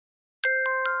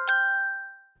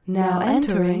Now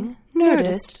entering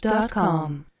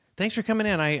Nerdist.com. Thanks for coming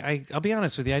in. I'll be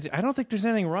honest with you. I don't think there's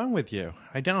anything wrong with you.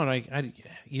 I don't.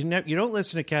 You don't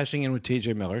listen to Cashing In with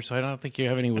TJ Miller, so I don't think you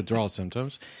have any withdrawal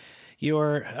symptoms. You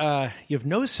have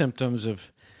no symptoms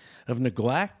of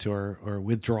neglect or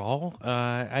withdrawal.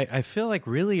 I feel like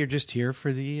really you're just here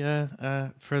for the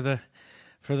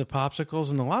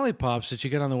popsicles and the lollipops that you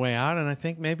get on the way out, and I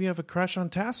think maybe you have a crush on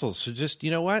tassels. So just,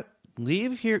 you know what?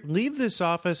 Leave this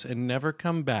office and never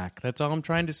come back. That's all I'm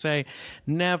trying to say.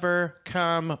 Never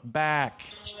come back.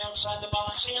 Outside the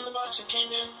box, and the box that came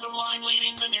in the line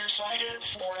leading the nearsighted.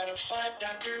 4 out of 5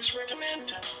 doctors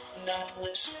recommend not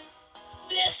listening.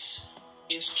 This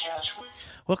is Cash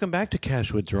Withdrawal. Welcome back to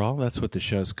Cash Withdrawal. That's what the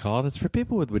show's called. It's for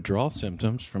people with withdrawal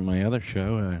symptoms from my other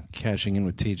show, Cashing In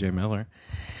with TJ Miller.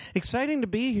 Exciting to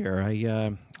be here.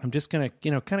 I'm just going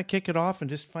to, kind of kick it off and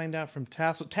just find out from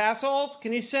Tassels,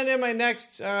 can you send in my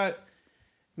next,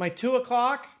 my 2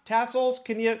 o'clock? Tassels,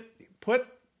 can you put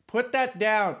that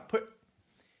down?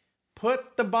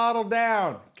 Put the bottle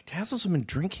down. Tassels have been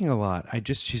drinking a lot.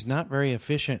 She's not very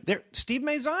efficient. There, Steve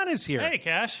Maison is here. Hey,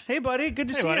 Cash. Hey, buddy. Good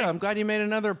to see buddy. you. I'm glad you made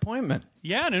another appointment.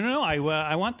 Yeah, no.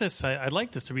 I want this. I'd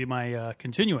like this to be my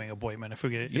continuing appointment. If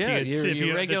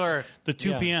you regular the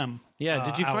 2 p.m. Yeah.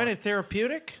 Did you find it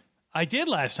therapeutic? I did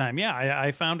last time. Yeah,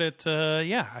 I found it.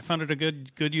 I found it a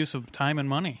good use of time and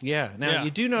money. Yeah. Now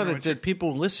you do know that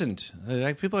people listened.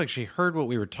 People actually heard what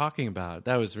we were talking about.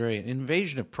 That was very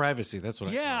invasion of privacy. That's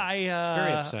what. Very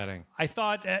upsetting. I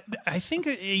thought. I think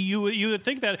you would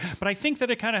think that, but I think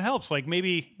that it kind of helps. Like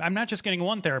maybe I'm not just getting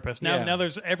one therapist now. Yeah. Now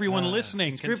there's everyone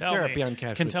listening it's group therapy on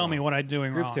Cash can tell me what I'm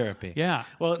doing group wrong. Therapy. Yeah.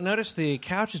 Well, notice the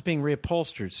couch is being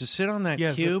reupholstered. So sit on that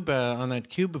cube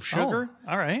of sugar.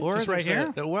 Oh, all right. Or just right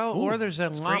here. Or there's a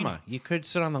llama. You could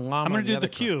sit on the llama. I'm going to do the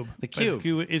cube. cube. The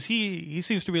cube. Is he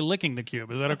seems to be licking the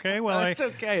cube. Is that okay? Well, it's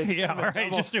okay. It's all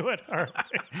right. double, just do it. All right.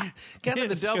 Kind of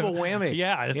the double whammy.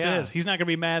 Yeah, it is. He's not going to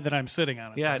be mad that I'm sitting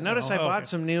on it. Yeah. Notice I bought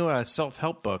some new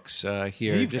self-help books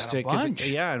here. You've got a bunch.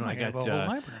 And I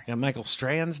got Michael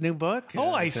Strand's new book.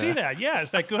 Oh, I see that. Yeah, is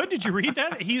that good? Did you read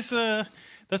that? He's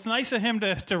that's nice of him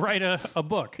to write a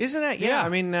book. Isn't that? Yeah. I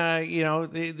mean,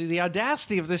 the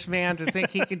audacity of this man to think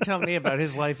he can tell me about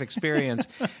his life experience.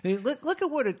 I mean, look at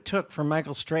what it took for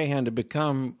Michael Strahan to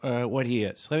become what he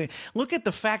is. I mean, look at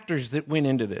the factors that went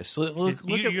into this. It sounds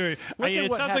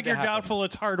like you're doubtful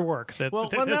it's hard work.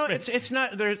 It's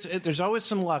not. There's always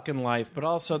some luck in life, but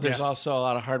also there's also a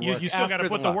lot of hard work. You still got to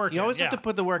put the work in. You always have to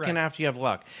put the work in after you have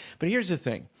luck. But here's the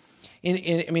thing.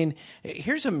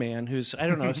 Here's a man who's,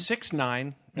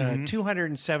 6'9",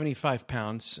 275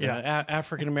 pounds,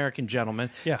 African-American gentleman,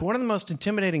 but one of the most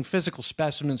intimidating physical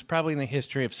specimens probably in the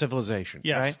history of civilization.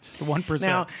 Yes, right? the 1%.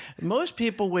 Now, most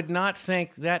people would not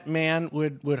think that man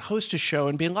would host a show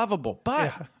and be lovable,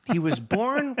 but he was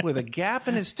born with a gap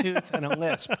in his tooth and a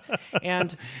lisp,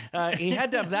 and he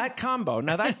had to have that combo.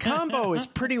 Now, that combo is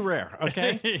pretty rare,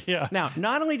 okay? Yeah. Now,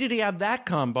 not only did he have that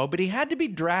combo, but he had to be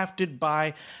drafted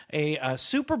by a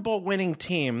Super Bowl winning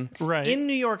team in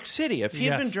New York City. If he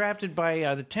had been drafted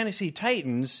by the Tennessee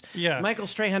Titans, Michael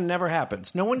Strahan never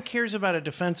happens. No one cares about a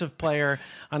defensive player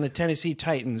on the Tennessee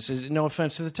Titans. No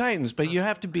offense to the Titans, but you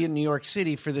have to be in New York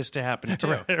City for this to happen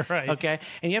too. Right. Okay?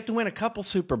 And you have to win a couple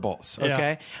Super Bowls,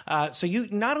 okay? So you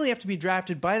not only have to be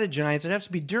drafted by the Giants, it has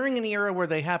to be during an era where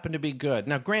they happen to be good.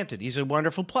 Now, granted, he's a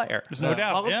wonderful player. There's no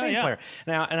doubt. Hall of Fame player.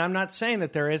 Now, and I'm not saying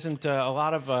that there isn't a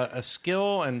lot of a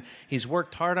skill and he's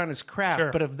worked hard on his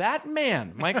craft, but if that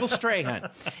man, Michael Strahan,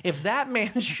 if that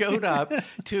man showed up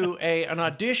to an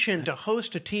audition to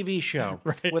host a TV show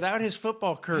without his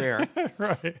football career,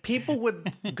 people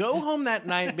would go home that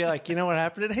night and be like, you know what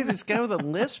happened today? This guy with a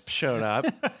lisp showed up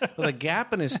with a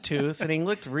gap in his tooth, and he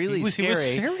looked really scary.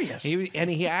 He was serious. And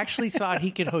he actually thought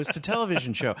he could host a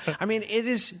television show. I mean, it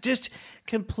is just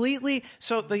completely...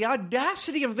 So the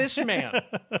audacity of this man,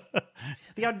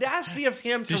 the audacity of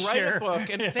him to write a book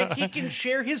and think he can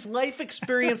share his life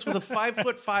experience with a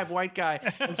 5'5" white guy,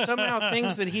 and somehow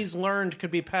things that he's learned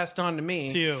could be passed on to me.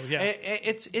 To you,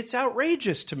 It's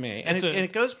outrageous to me. And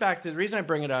it goes back to the reason I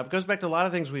bring it up. It goes back to a lot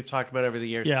of things we've talked about over the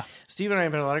years. Yeah. Steve and I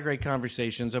have had a lot of great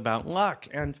conversations about luck,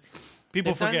 and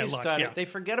people forget luck. They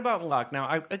forget about luck.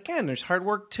 Now, again, there's hard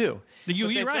work too.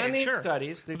 You're right. Done these sure.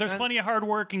 studies. But there's plenty of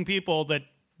hardworking people that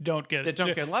don't get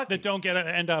lucky. that don't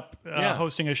end up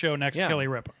hosting a show next to Kelly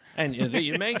Ripa. And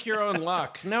you make your own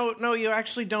luck. No, you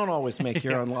actually don't always make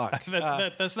your own luck.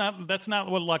 That's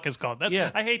not what luck is called.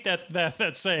 I hate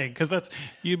that saying, because that's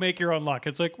you make your own luck.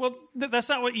 It's like, well, that's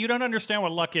not what you don't understand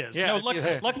what luck is. Yeah,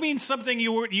 luck means something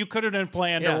you couldn't have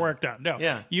planned or worked on.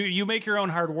 No, you make your own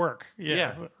hard work.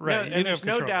 Yeah, right. No, and there's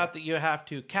no doubt that you have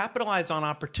to capitalize on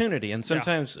opportunity, and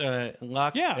sometimes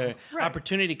luck,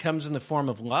 opportunity comes in the form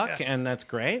of luck, and that's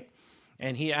great.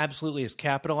 And he absolutely has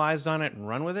capitalized on it and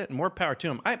run with it, and more power to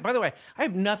him. By the way, I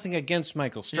have nothing against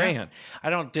Michael Strahan. I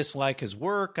don't dislike his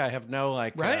work. I have no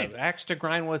axe to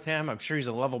grind with him. I'm sure he's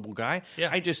a lovable guy.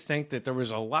 I just think that there was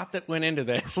a lot that went into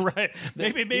this. Right.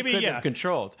 Maybe he couldn't have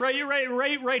controlled. Right. You're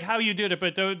right how you did it,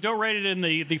 but don't write it in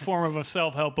the form of a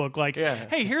self-help book. Like,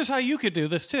 hey, here's how you could do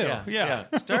this too. Yeah.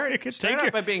 Start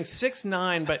out by being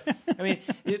 6'9", but I mean,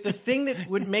 the thing that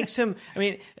makes him, I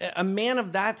mean, a man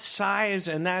of that size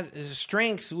and that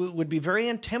strength would be very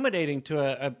intimidating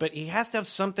to but he has to have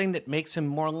something that makes him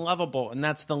more lovable, and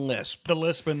that's the lisp. The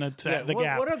lisp and the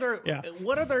gap.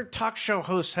 What other talk show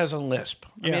host has a lisp?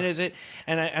 I mean, is it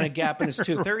and a gap in his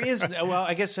tooth? There is. Well,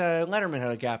 I guess Letterman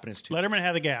had a gap in his tooth. Letterman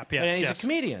had a gap. Yes, and he's a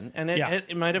comedian, and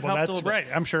it might have helped a little bit. Right.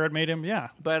 I'm sure it made him. Yeah.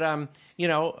 But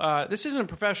this isn't a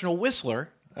professional whistler.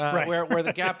 Where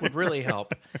the gap would really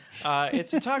help.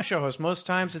 It's a talk show host. Most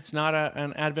times it's not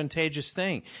an advantageous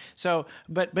thing. So,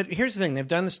 but here's the thing. They've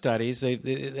done the studies.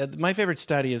 My favorite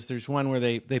study is there's one where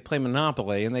they play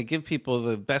Monopoly and they give people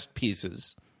the best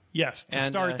pieces. Yes. To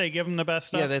start, they give them the best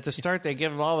stuff. Yeah, at the start, they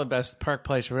give them all the best Park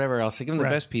Place or whatever else. They give them the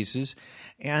best pieces.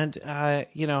 And,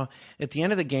 at the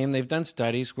end of the game, they've done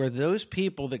studies where those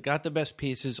people that got the best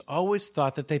pieces always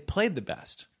thought that they played the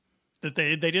best. That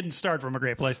they didn't start from a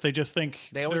great place. They just think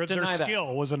their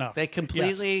skill was enough. They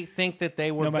completely think that they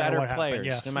were better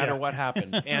players, no matter what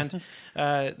happened. And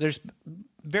there's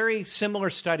very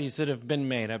similar studies that have been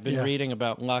made. I've been reading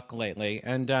about luck lately.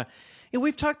 And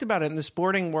we've talked about it in the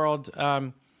sporting world.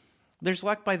 There's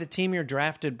luck by the team you're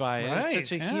drafted by. Right. It's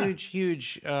such a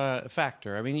huge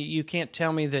factor. I mean, you can't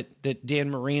tell me that Dan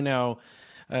Marino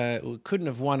couldn't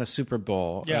have won a Super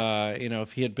Bowl,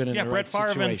 if he had been in the right situation.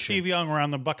 Brett Favre and Steve Young were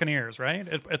on the Buccaneers, right?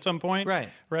 At some point? Right.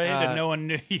 And no one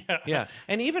knew. Yeah.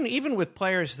 And even with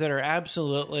players that are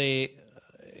absolutely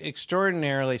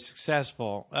extraordinarily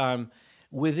successful,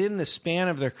 within the span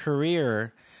of their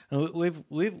career,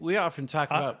 we often talk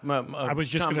about I was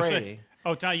just Tom Brady.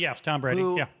 Tom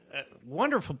Brady.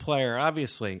 Wonderful player,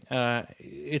 obviously.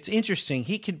 It's interesting.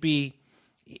 He could be...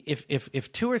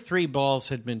 If 2 or 3 balls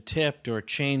had been tipped or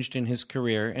changed in his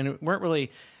career and weren't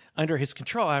really under his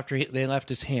control after they left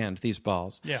his hand, these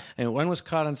balls, and one was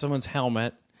caught on someone's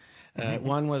helmet,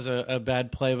 one was a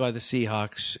bad play by the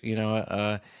Seahawks,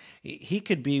 he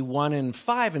could be 1 in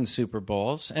 5 in Super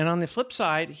Bowls, and on the flip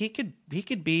side, he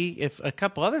could be, if a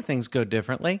couple other things go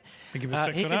differently, he could be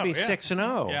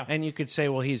 6-0, and you could say,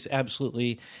 well, he's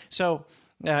absolutely so.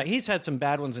 He's had some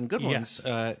bad ones and good ones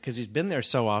because he's been there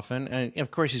so often, and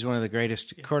of course he's one of the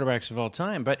greatest quarterbacks of all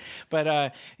time. But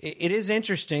it is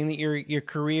interesting that your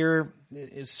career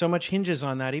so much hinges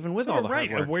on that, even with all the hard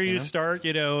work. Where you start,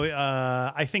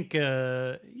 I think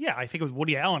it was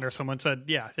Woody Allen or someone said,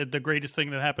 the greatest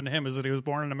thing that happened to him is that he was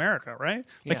born in America, right?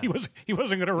 Like he wasn't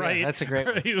going to write. That's a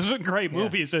great. He wasn't great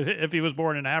movies if he was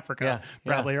born in Africa,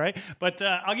 probably right. But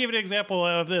I'll give you an example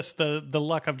of this: the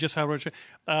luck of just how much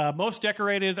most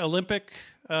decorated Olympic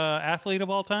athlete of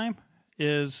all time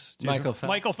is Michael Phelps.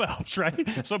 Michael Phelps,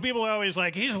 right? So people are always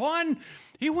like, he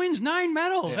wins 9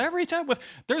 medals every time.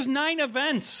 There's 9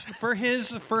 events for his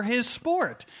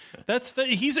sport.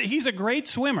 He's a great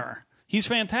swimmer. He's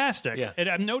fantastic.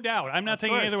 And no doubt. I'm not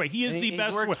taking it either way. He is the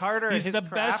best swimmer. He's the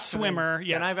best swimmer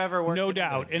than I've ever worked. No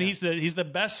doubt. And he's the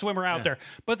best swimmer out there.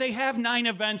 But they have 9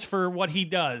 events for what he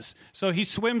does. So he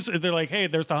swims. They're like, hey,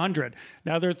 there's the 100.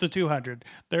 Now there's the 200.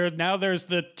 Now there's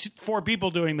the 4 people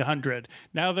doing the 100.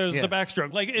 Now there's the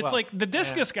backstroke. Like it's like the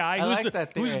discus guy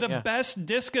who's the best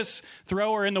discus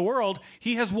thrower in the world.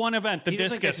 He has one event, the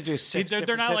discus.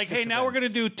 They're not like, hey, now we're going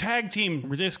to do tag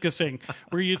team discusing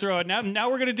where you throw it.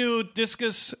 Now we're going to do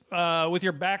discus with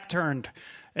your back turned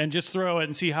and just throw it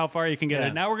and see how far you can get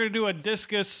it. Now we're going to do a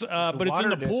discus, but it's in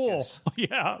the pool.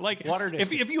 Like water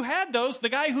discus. If you had those, the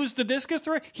guy who's the discus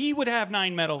thrower, he would have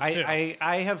 9 medals too.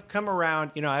 I have come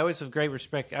around. I always have great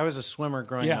respect. I was a swimmer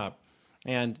growing up,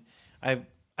 and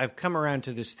I've come around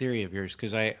to this theory of yours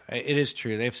because it is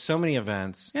true. They have so many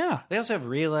events. Yeah, they also have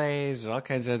relays, all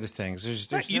kinds of other things.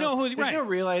 There's no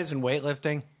relays in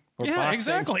weightlifting. or Yeah, boxing.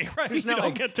 exactly. Right. There's You no don't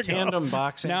like, get to go. tandem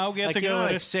boxing. Now get like, to you go know, at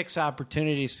like it. 6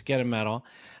 opportunities to get a medal.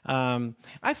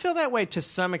 I feel that way to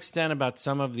some extent about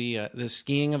some of the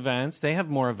skiing events. They have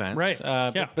more events, Right.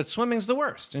 Yeah. but swimming's the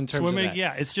worst in terms Swimming, of that.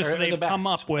 yeah, it's just Or they've the come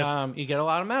best. up with- you get a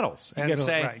lot of medals and get a-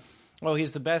 say, right. "Oh,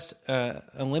 he's the best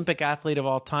Olympic athlete of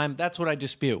all time." That's what I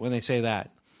dispute when they say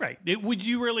that. Right. Would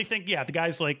you really think, the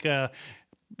guys like,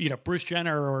 Bruce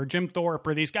Jenner or Jim Thorpe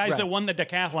or these guys Right. that won the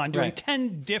decathlon doing Right.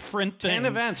 10 different things. 10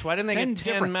 events. Why didn't they get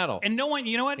 10 different medals? And no one,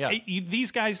 you know what? Yeah.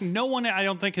 These guys, no one I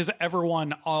don't think has ever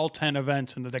won all 10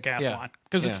 events in the Yeah. decathlon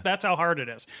because Yeah. that's how hard it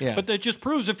is. Yeah. But that just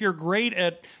proves if you're great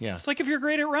at, Yeah. it's like if you're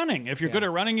great at running. If you're good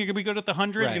at running, you're going to be good at the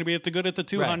 100, Right. you're going to be good at the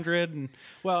 200 and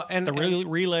Well, and the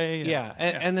relay. Yeah,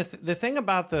 and the thing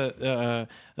about the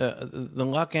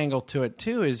luck angle to it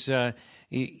too is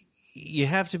you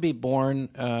have to be born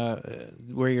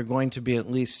where you're going to be at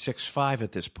least 6'5"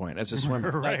 at this point as a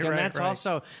swimmer. Right, and right, that's right.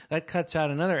 also that cuts out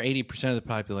another 80% of the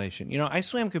population. You know, I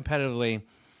swam competitively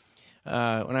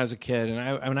when I was a kid,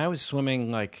 and I was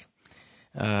swimming like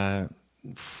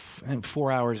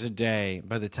 4 hours a day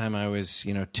by the time I was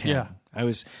 10. Yeah. I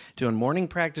was doing morning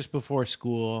practice before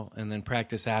school and then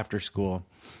practice after school.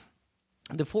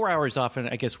 The 4 hours often,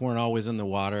 I guess, weren't always in the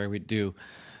water. We'd do,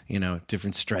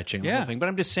 different stretching, the whole thing. But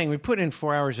I'm just saying, we put in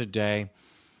 4 hours a day.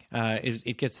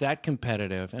 It gets that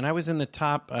competitive. And I was in the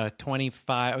top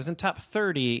 25. I was in top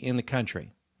 30 in the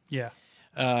country Yeah.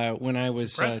 when I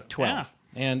was impressive. 12. Yeah.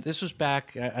 And this was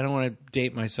back, I don't want to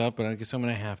date myself, but I guess I'm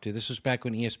going to have to. This was back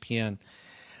when ESPN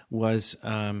was,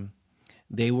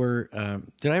 they were,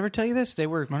 did I ever tell you this? They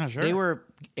were, I'm not sure. they were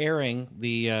airing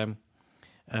the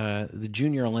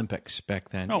Junior Olympics back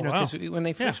then. Oh, wow. 'cause when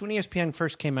ESPN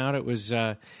first came out, it was,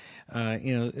 they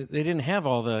didn't have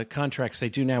all the contracts they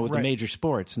do now with the Right. major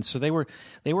sports, and so they were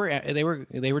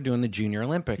doing the Junior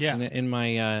Olympics. Yeah. And in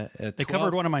my, They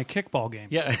covered one of my kickball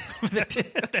games. yeah,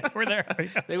 They were there.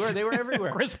 they were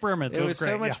everywhere. Chris Berman. It was great.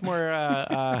 so much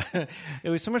yeah. more. It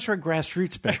was so much more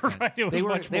grassroots back then. Right, it was they were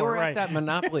much they more, were right. at that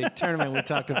Monopoly tournament we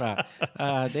talked about.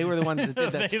 They were the ones that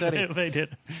did that study. They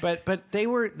did. But they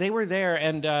were there,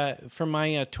 and from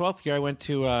my 12th year, I went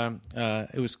to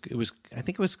it was I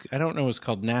think it was, I don't know, it was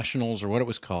called Nationals or what it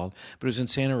was called, but it was in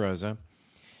Santa Rosa,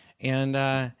 and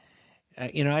I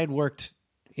had worked.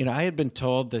 I had been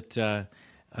told that.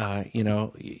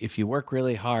 If you work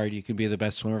really hard, you can be the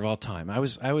best swimmer of all time.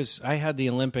 I had the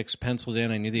Olympics penciled in.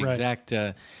 I knew the Right. exact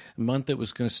month it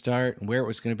was going to start and where it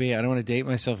was going to be. I don't want to date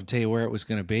myself and tell you where it was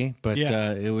going to be, but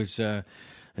Yeah. it was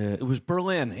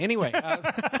Berlin. Anyway,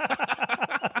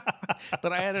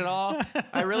 but I had it all.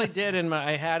 I really did, and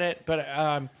I had it. But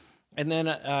and then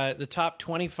the top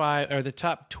 25 or the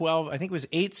top 12, I think it was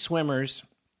 8 swimmers.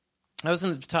 I was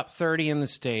in the top 30 in the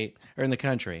state or in the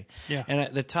country. Yeah.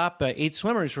 And the top 8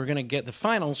 swimmers were going to get the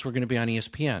finals. Were going to be on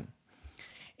ESPN.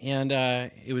 And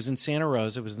it was in Santa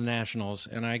Rosa. It was the Nationals,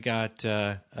 and I got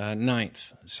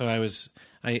 9th. So I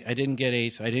didn't get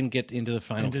 8th. I didn't get into the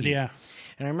final heat. Yeah.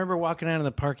 And I remember walking out of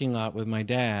the parking lot with my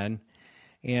dad,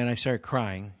 and I started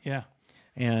crying. Yeah.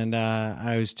 And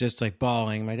I was just like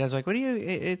bawling. My dad's like, "What do you?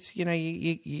 It's you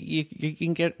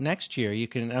can get next year. You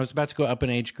can." I was about to go up an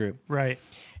age group, Right.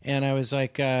 and I was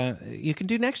like, "You can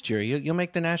do next year. You'll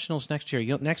make the nationals next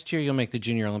year. Next year you'll make the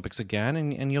Junior Olympics again,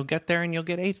 and you'll get there, and you'll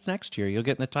get 8th next year. You'll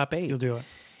get in the top 8. You'll do it.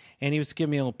 And he was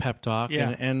giving me a little pep talk,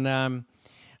 Yeah. and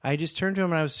I just turned to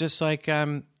him and I was just like,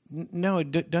 "No,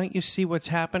 don't you see what's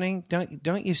happening?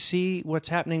 Don't you see what's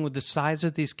happening with the size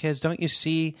of these kids? Don't you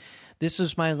see?" This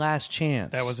is my last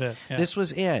chance. That was it, yeah. This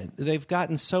was it. They've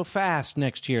gotten so fast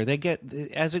next year. They get,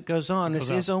 as it goes on,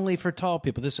 this is only for tall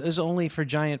people. This is only for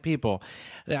giant people.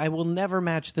 I will never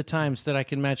match the times that I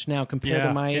can match now compared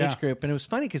to my age group. And it was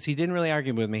funny because he didn't really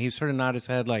argue with me. He sort of nodded his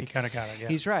head like, He kinda got it, yeah.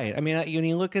 he's right. I mean, when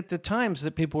you look at the times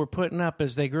that people were putting up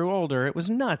as they grew older, it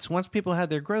was nuts. Once people had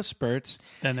their growth spurts,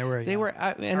 Then they were and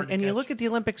you catch. look at the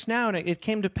Olympics now, and it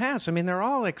came to pass. I mean, they're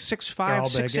all like 6'5", all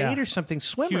big, 6'8", yeah. or something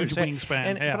swimmers. Huge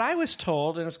wingspan, yeah. But I was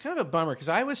told, and it was kind of a bummer because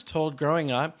I was told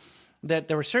growing up that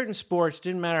there were certain sports,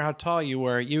 didn't matter how tall you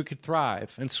were, you could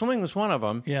thrive, and swimming was one of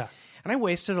them. Yeah. And I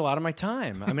wasted a lot of my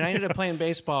time. I mean, I ended up playing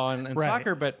baseball and Right.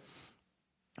 soccer, but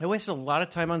I wasted a lot of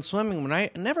time on swimming when I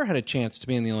never had a chance to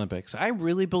be in the Olympics. I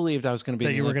really believed I was going to be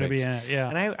That in the you were Olympics. gonna be in it, yeah.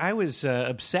 And I was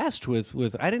obsessed with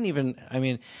I didn't even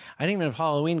have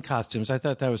Halloween costumes. I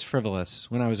thought that was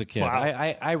frivolous when I was a kid. Wow.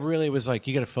 I really was like,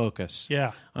 you got to focus.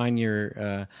 Yeah. On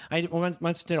your, I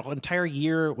once did an entire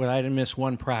year where I didn't miss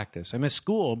one practice. I missed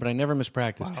school, but I never missed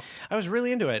practice. Wow. I was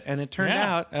really into it, and it turned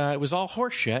Yeah. out it was all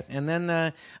horse shit. And then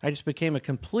I just became a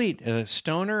complete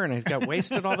stoner, and I got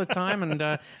wasted all the time,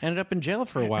 and ended up in jail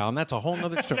for for a while, and that's a whole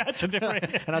other story. That's a different.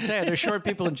 And I'll tell you, there's short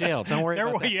people in jail. Don't worry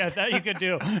about that. Yeah, that you could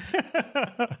do.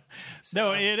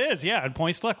 No, it is. Yeah,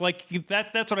 point stuck. Like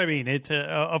that. That's what I mean. It.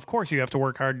 Of course, you have to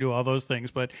work hard to do all those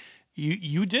things, but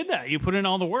you did that. You put in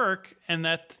all the work, and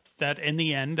that in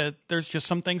the end, there's just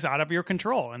some things out of your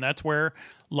control, and that's where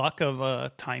luck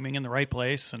of timing in the right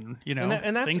place, and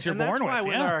things you're born why with.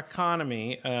 With our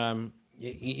economy, or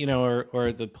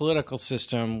the political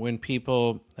system, when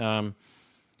people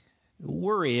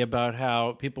worry about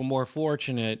how people more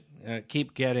fortunate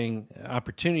keep getting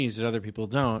opportunities that other people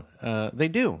don't, they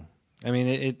do. I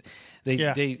mean,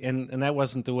 and that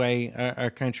wasn't the way our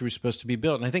country was supposed to be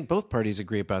built. And I think both parties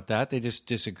agree about that. They just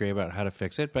disagree about how to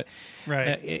fix it. But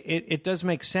it does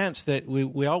make sense that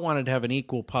we all wanted to have an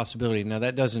equal possibility. Now,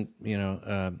 that doesn't,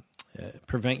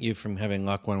 prevent you from having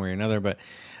luck one way or another, but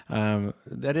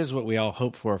that is what we all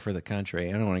hope for the country.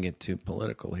 I don't want to get too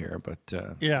political here, but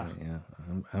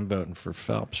I'm voting for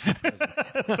Phelps for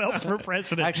president. Phelps for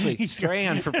president. Actually,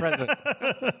 Strand for president.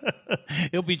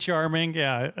 He'll be charming.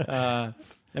 Yeah.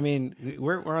 I mean,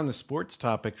 we're on the sports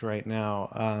topic right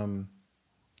now.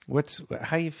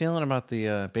 How you feeling about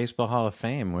the Baseball Hall of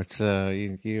Fame? What's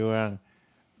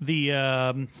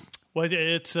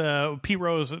it's Pete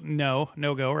Rose, no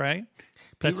go, right?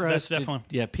 That's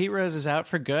definitely. Pete Rose is out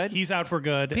for good. He's out for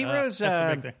good. Pete Rose,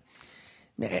 that's the big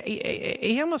thing.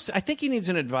 He almost. I think he needs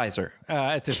an advisor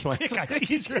at this point. Just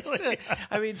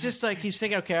like he's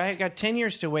thinking, okay, I got 10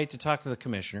 years to wait to talk to the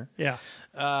commissioner. Yeah.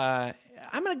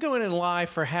 I'm going to go in and lie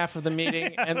for half of the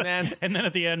meeting, and then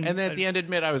at the end,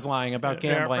 admit I was lying about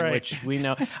gambling, which we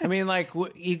know. I mean, like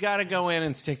you got to go in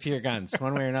and stick to your guns,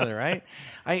 one way or another, right?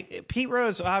 Pete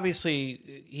Rose,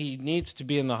 obviously, he needs to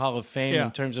be in the Hall of Fame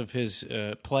in terms of his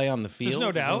play on the field.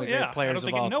 There's no doubt. Players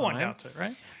of all no time. one doubts it,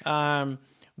 right?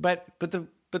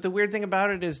 But the weird thing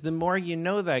about it is, the more you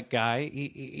know that guy,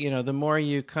 the more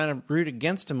you kind of root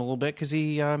against him a little bit, because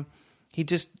he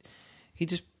just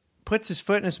puts his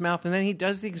foot in his mouth, and then he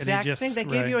does the exact thing. They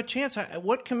gave you a chance.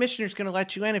 What commissioner's going to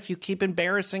let you in if you keep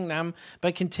embarrassing them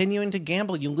by continuing to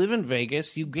gamble? You live in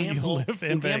Vegas. You gamble.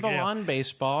 You gamble on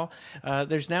baseball.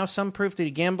 There's now some proof that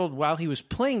he gambled while he was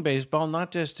playing baseball,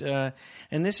 not just. And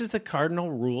this is the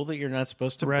cardinal rule that you're not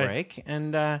supposed to break.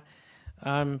 And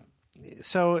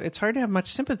so it's hard to have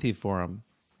much sympathy for him.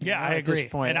 Yeah, I agree. At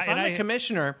this point, if I'm the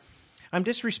commissioner, I'm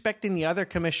disrespecting the other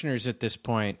commissioners at this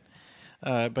point.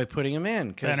 By putting him in,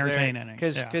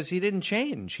 because he didn't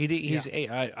change.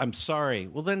 I'm sorry.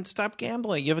 Well, then stop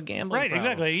gambling. You have a gambling problem.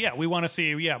 Exactly. Yeah, we want to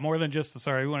see. Yeah, more than just the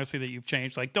sorry. We want to see that you've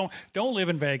changed. Like, don't live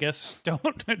in Vegas.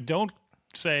 Don't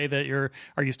say that you're.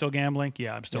 Are you still gambling?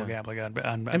 Yeah, I'm still gambling.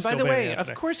 And by the way,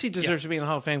 of course, he deserves to be in the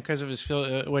Hall of Fame because of his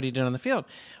what he did on the field.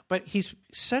 But he's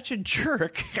such a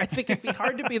jerk. I think it'd be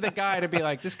hard to be the guy to be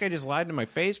like, this guy just lied to my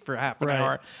face for half an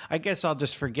hour. I guess I'll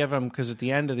just forgive him because at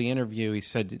the end of the interview, he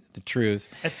said the truth.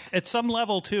 At some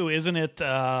level, too, isn't it?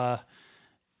 Because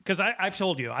I've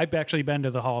told you, I've actually been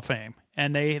to the Hall of Fame,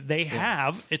 and they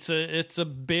have. It's a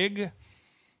big,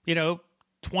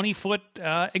 20-foot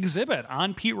exhibit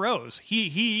on Pete Rose.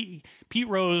 Pete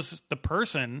Rose, the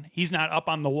person, he's not up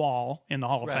on the wall in the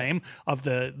Hall of Fame of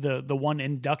the one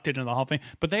inducted in the Hall of Fame,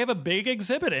 but they have a big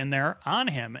exhibit in there on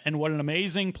him and what an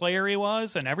amazing player he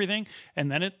was and everything.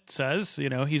 And then it says,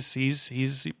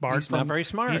 he's barred. He's not very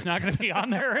smart. He's not going to be on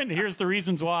there, and here's the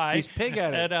reasons why. He's pig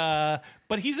at it.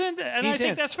 But he's in, and I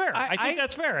think that's fair. I think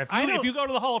that's fair. If you go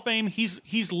to the Hall of Fame,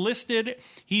 he's listed.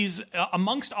 He's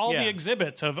amongst all the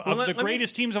exhibits of the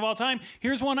greatest teams of all time.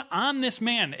 Here's one on this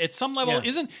man. At some level,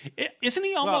 isn't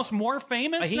he almost more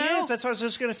famous he now? He is. That's what I was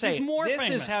just going to say. He's more famous.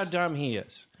 This is how dumb he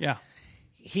is. Yeah.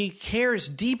 He cares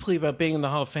deeply about being in the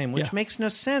Hall of Fame, which makes no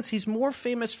sense. He's more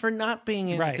famous for not being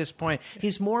in at this point.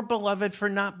 He's more beloved for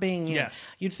not being in. Yes.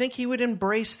 You'd think he would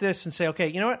embrace this and say, okay,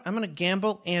 you know what? I'm going to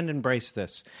gamble and embrace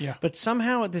this. Yeah. But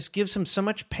somehow this gives him so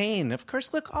much pain. Of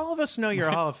course, look, all of us know you're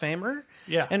a Hall of Famer.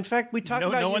 Yeah. In fact, we talk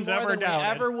about you more than we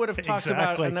ever would have talked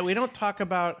about. And we don't talk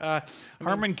about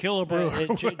Harmon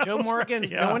Killebrew. Joe Morgan.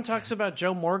 No one talks about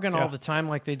Joe Morgan all the time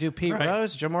like they do Pete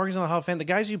Rose. Joe Morgan's in the Hall of Fame. The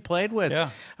guys you played with. Yeah.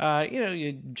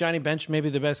 Johnny Bench, maybe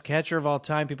the best catcher of all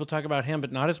time. People talk about him,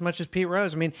 but not as much as Pete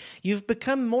Rose. I mean, you've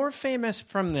become more famous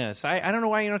from this. I don't know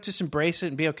why you don't just embrace it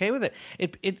and be okay with it.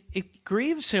 It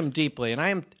grieves him deeply, and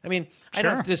I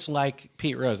don't dislike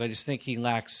Pete Rose. I just think he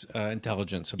lacks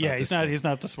intelligence. About he's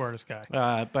not the smartest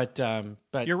guy.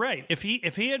 But you're right. If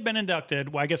he had been inducted,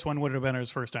 well, I guess when would it have been his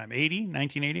first time?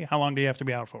 1980? How long do you have to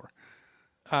be out for?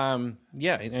 You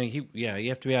have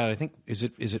to be out. I think is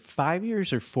it 5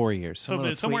 years or 4 years?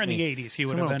 Somewhere in the 80s, he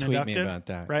would have been inducted. Me about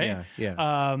that, right?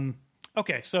 Yeah.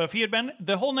 Okay, so if he had been,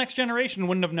 the whole next generation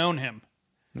wouldn't have known him.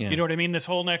 Yeah. You know what I mean? This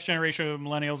whole next generation of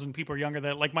millennials and people younger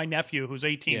that, like my nephew who's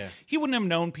 18, Yeah. he wouldn't have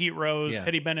known Pete Rose Yeah.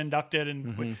 had he been inducted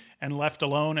and left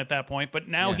alone at that point. But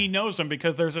now Yeah. he knows him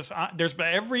because there's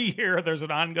every year there's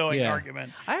an ongoing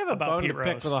argument. I have a about bone Pete to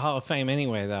pick Rose. for the Hall of Fame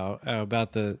anyway, though,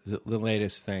 about the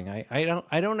latest thing. I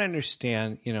don't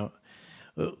understand.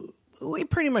 We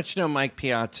pretty much know Mike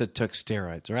Piazza took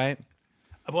steroids, right?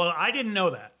 Well, I didn't know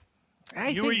that. I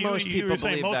You think most people were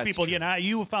saying believe most that's people, true.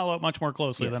 you follow it much more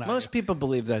closely than I do. Most people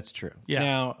believe that's true. Yeah.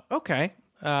 Now, okay,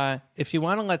 if you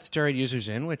want to let steroid users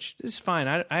in, which is fine,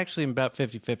 I actually am about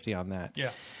 50-50 on that. Yeah.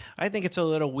 I think it's a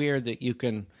little weird that you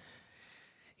can,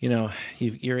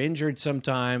 you're injured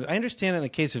sometimes. I understand in the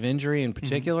case of injury in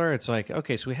particular, it's like,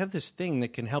 okay, so we have this thing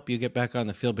that can help you get back on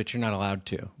the field, but you're not allowed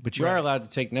to. But you are allowed to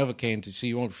take Novocaine so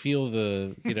you won't feel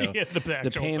the, Yeah, the the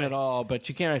actual pain thing. at all, but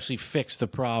you can't actually fix the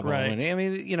problem. Right. And, I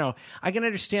mean, I can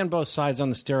understand both sides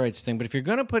on the steroids thing, but if you're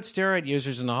going to put steroid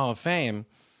users in the Hall of Fame,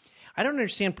 I don't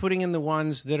understand putting in the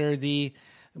ones that are the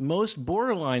most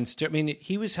borderline. I mean,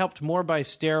 he was helped more by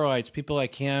steroids. People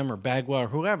like him or Bagwell or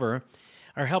whoever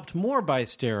are helped more by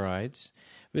steroids.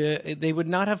 They would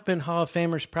not have been Hall of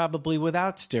Famers probably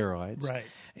without steroids. Right.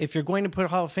 If you're going to put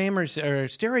Hall of Famers or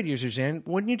steroid users in,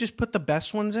 wouldn't you just put the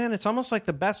best ones in? It's almost like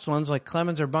the best ones, like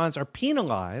Clemens or Bonds, are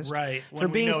penalized Right, for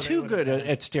when we know being they too would good have been.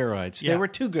 at steroids. Yeah. They were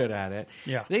too good at it.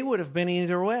 Yeah. They would have been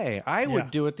either way. I would Yeah.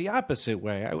 do it the opposite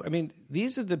way. I mean,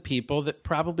 these are the people that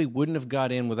probably wouldn't have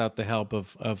got in without the help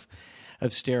of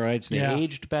steroids. They Yeah.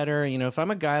 aged better. If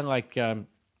I'm a guy like,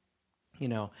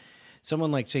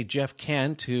 someone like, say, Jeff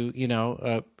Kent, who,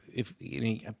 if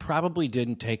he probably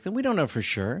didn't take them, we don't know for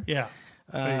sure. Yeah.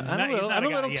 But he's not- he's not I'm a a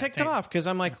guy- little yeah, ticked take- off because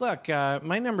I'm like, look,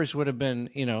 my numbers would have been,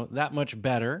 that much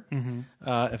better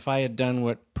if I had done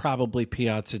what probably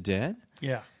Piazza did.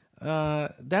 Yeah.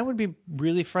 That would be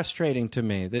really frustrating to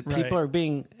me that Right. people are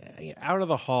being out of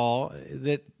the hall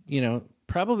that,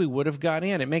 probably would have got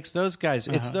in. It makes those guys,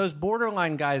 it's those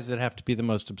borderline guys that have to be the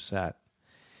most upset.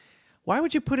 Why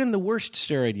would you put in the worst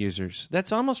steroid users?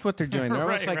 That's almost what they're doing. They're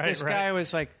almost Right, like right, this right. guy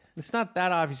was like, it's not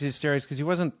that obviously steroids because he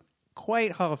wasn't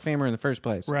quite Hall of Famer in the first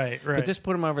place. Right, right. But just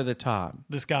put him over the top.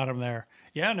 This got him there.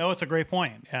 Yeah, no, it's a great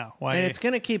point. Yeah. Why? And it's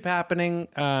going to keep happening.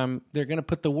 They're going to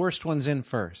put the worst ones in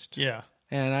first. yeah.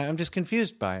 And I'm just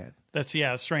confused by it. That's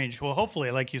it's strange. Well,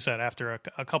 hopefully, like you said, after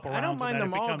a couple I don't rounds, mind of that,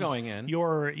 them it all becomes going in.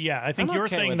 I think I'm you're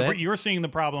okay saying with it. you're seeing the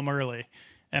problem early,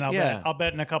 and I'll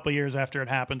bet in a couple years after it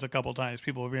happens a couple times,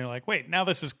 people will be like, wait, now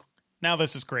this is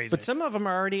crazy. But some of them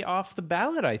are already off the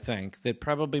ballot, I think, that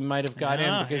probably might have got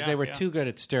in because they were too good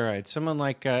at steroids. Someone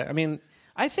like,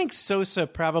 I think Sosa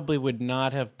probably would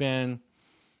not have been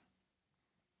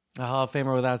a Hall of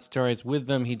Famer without steroids. With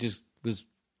them, he just was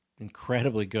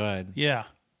incredibly good. yeah.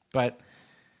 But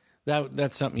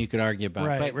that's something you could argue about.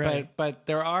 Right, right. But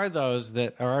there are those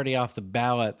that are already off the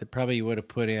ballot that probably you would have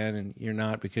put in, and you're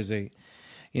not because they,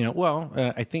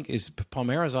 I think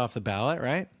Palmeira's off the ballot,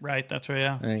 right? Right. That's right.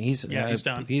 Yeah. He's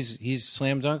done. He's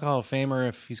slam dunk Hall of Famer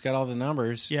if he's got all the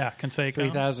numbers. Yeah. Canseco.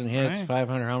 3,000 hits, Right.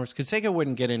 500 homers. Conseco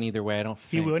wouldn't get in either way, I don't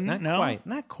think. wouldn't? Not No? quite.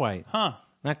 Not quite. Huh.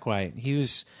 Not quite. He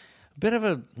was a bit of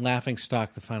a laughing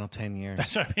stock the final 10 years.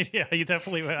 That's what I mean. Yeah. You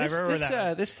definitely would. I remember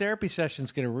that. This therapy session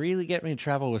is going to really get me in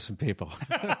trouble with some people.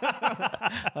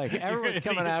 Like everyone's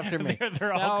coming after me.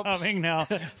 They're all Phelps, coming now.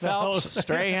 Phelps,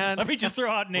 Strahan. Let me just throw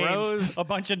out names. Rose. A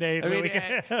bunch of names. I that mean, we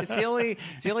can- it's the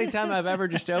only time I've ever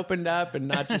just opened up and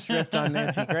not just ripped on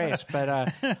Nancy Grace. But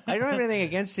I don't have anything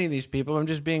against any of these people. I'm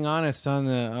just being honest on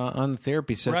the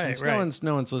therapy sessions. Right.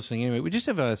 No one's listening anyway. We just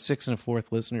have a 6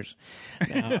 1/4 listeners.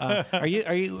 Now. Are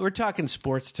you? We're talking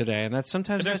sports today, and that's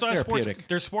sometimes There's that's a lot of sports. therapeutic.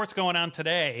 There's sports going on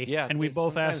today. Yeah, and we there's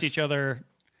both asked sometimes- each other.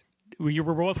 We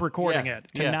were both recording Yeah, it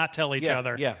to yeah, not tell each yeah,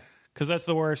 other. yeah. because that's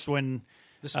the worst when.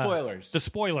 The spoilers. The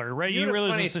spoiler, right? You had a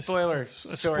realize funny it's a spoiler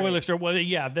spoiler story. Well,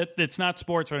 yeah, it's not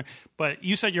sports, but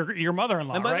you said your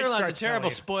mother-in-law. My mother-in-law's right? a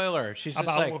terrible spoiler. She's just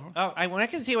About- like, I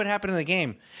can tell you what happened in the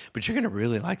game, but you're going to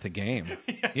really like the game.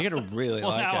 You're going to really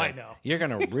Well, like it. now I know. You're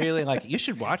going to really like it. You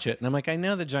should watch it. And I'm like, I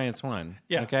know the Giants won.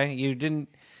 Yeah. Okay? You didn't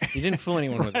fool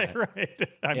anyone with that. right.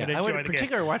 I'm Yeah, gonna I would enjoy in the game.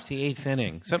 particular watch the 8th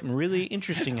inning. Something really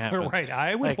interesting happens. Right,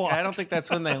 I would watch. I don't think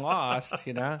that's when they lost,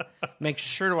 Make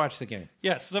sure to watch the game.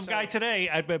 Yes, some guy today.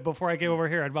 Before I came over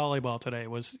here at volleyball today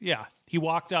was he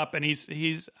walked up and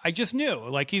he's I just knew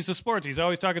he's the sports. He's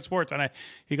always talking sports, and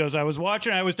he goes, I was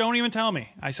watching. Don't even tell me.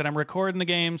 I said I'm recording the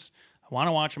games. I want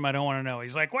to watch them. I don't want to know.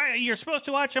 He's like, well, you're supposed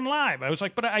to watch them live. I was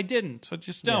like, but I didn't. So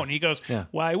just don't. Yeah. He goes, Yeah.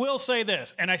 well, I will say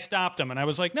this, and I stopped him, and I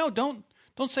was like, no, don't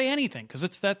say anything because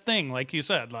it's that thing, like you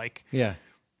said, Yeah.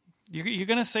 You're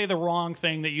going to say the wrong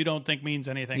thing that you don't think means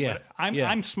anything. Yeah. But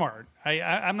I'm smart.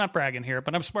 I'm not bragging here,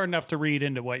 but I'm smart enough to read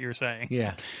into what you're saying.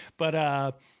 Yeah. But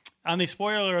on the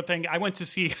spoiler thing, I went to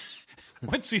see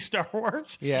Star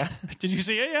Wars. Yeah. Did you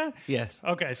see it yet? Yes.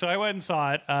 Okay, so I went and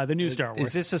saw it. The new Star Wars.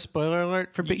 Is this a spoiler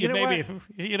alert for? You know maybe. what?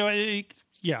 You know.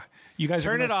 Yeah. You guys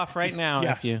Turn are it off right now.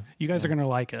 Yes. If you guys are going to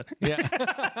like it.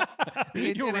 Yeah.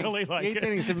 You'll really like it. The 8th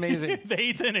inning's amazing. The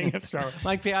 8th inning of Star Wars.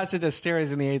 Mike Piazza does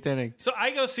steroids in the 8th inning. So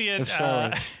I go see it. Star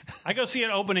Wars. I go see it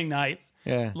opening night.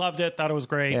 Yeah. Loved it. Thought it was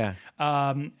great. Yeah.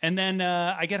 And then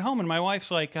I get home and my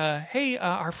wife's like, "Hey,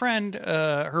 our friend,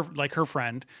 her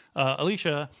friend,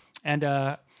 Alicia, and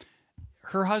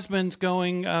her husband's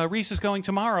going. Reese is going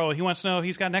tomorrow. He wants to know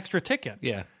he's got an extra ticket."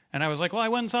 Yeah. And I was like, "Well, I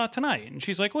went and saw it tonight." And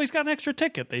she's like, "Well, he's got an extra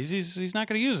ticket. He's not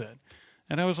going to use it."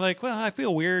 And I was like, "Well, I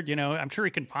feel weird. You know, I'm sure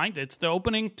he can find it. It's the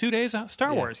opening 2 days of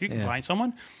Star Wars. You can find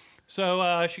someone."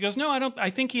 So she goes, "No, I don't. I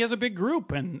think he has a big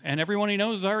group, and everyone he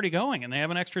knows is already going, and they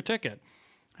have an extra ticket."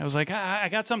 I was like, I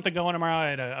got something going tomorrow. I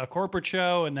had a corporate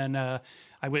show, and then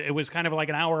it was kind of like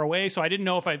an hour away, so I didn't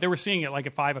know if they were seeing it like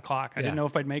at 5 o'clock. I didn't know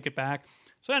if I'd make it back.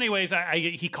 So anyways,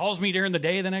 he calls me during the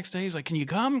day the next day. He's like, Can you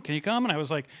come? And I was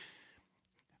like,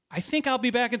 I think I'll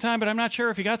be back in time, but I'm not sure.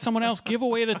 If you got someone else, give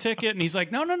away the ticket. And he's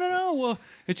like, no. Well,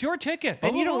 it's your ticket.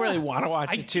 And you don't really want to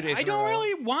watch it 2 days I in a don't row.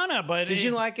 really want to, but... Did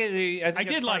you like it? I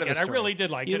did like it. I really did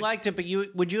like it. You liked it, but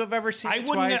would you have ever seen it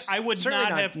twice? I would Certainly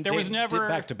not have... There was never...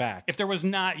 Back to back. If there was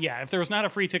not a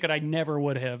free ticket, I never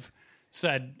would have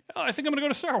said, I think I'm going to go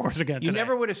to Star Wars again today. You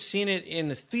never would have seen it in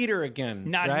the theater again,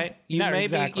 right? Not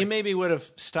exactly. You maybe would have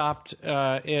stopped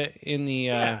in the...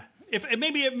 Yeah.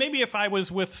 Maybe if I was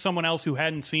with someone else who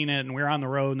hadn't seen it and we were on the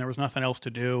road and there was nothing else to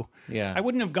do, I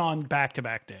wouldn't have gone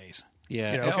back-to-back days.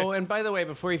 Yeah. You know, okay. Oh, and by the way,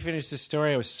 before you finish the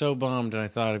story, I was so bummed, and I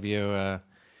thought of you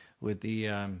with the...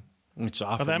 which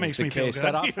often that is makes the me feel case. good.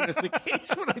 That often is the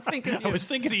case when I think of you. I was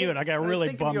thinking of you, and I got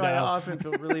really bummed out. I often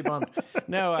feel really bummed.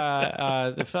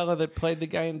 No, the fellow that played the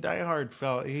guy in Die Hard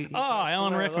felt.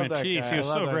 Alan Rickman. Jeez, he was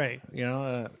so great. You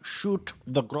know, shoot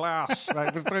the glass.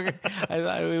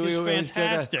 He's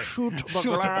fantastic. Shoot the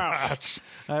glass.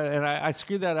 And I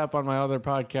screwed that up on my other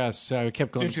podcast, so I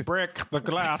kept going, brick the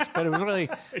glass. But it was really,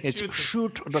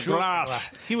 shoot the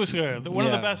glass. He was one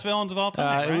of the best villains of all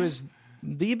time, right? It was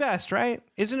the best, right?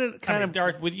 Isn't it kind of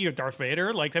Darth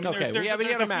Vader? Like, I mean, okay, there's but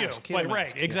he had a mask.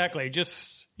 Right, exactly.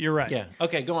 Just you're right. Yeah.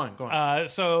 Okay, go on.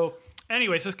 So,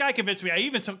 anyways, this guy convinced me. I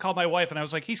even called my wife, and I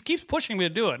was like, he keeps pushing me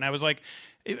to do it, and I was like,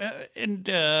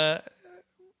 I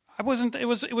wasn't. It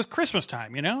was Christmas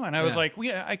time, you know, and I was like,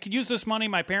 I could use this money.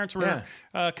 My parents were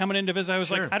coming in to visit. I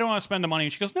was like, I don't want to spend the money.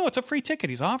 And she goes, No, it's a free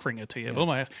ticket. He's offering it to you. I'm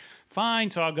like,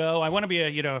 fine, so I'll go. I want to be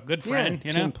a good friend,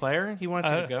 you know, team player. He wants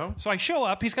you to go. So I show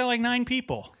up. He's got like 9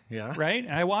 people. Yeah. Right.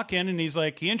 And I walk in, and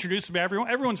he introduces me to everyone.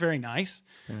 Everyone's very nice.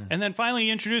 And then finally,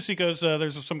 he introduced. He goes,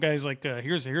 "There's some guys like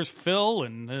here's Phil,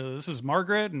 and this is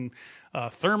Margaret, and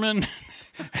Thurman,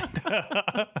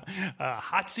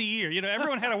 Hotzi, or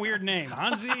everyone had a weird name.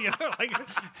 Hansi,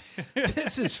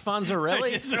 This is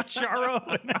Fonzarelli. This is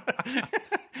Charo.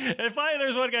 And finally,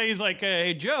 there's one guy. He's like,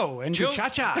 "Hey, Joe," and Joe.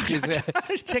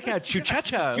 Chuchacha. Check out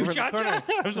Chuchacha. Chuchacha.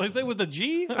 I was like, that was the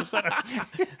G.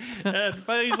 And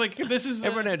finally, he's like, "This is."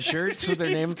 Everyone had shirts with their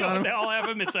names on them. They all have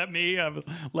them except me. I'm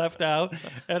left out.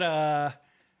 And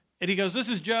he goes, "This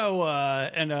is Joe."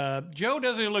 And Joe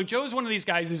doesn't look. Joe's one of these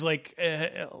guys. He's like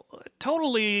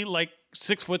totally like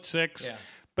 6'6",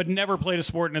 but never played a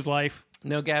sport in his life.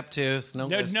 No gap tooth.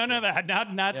 None of that.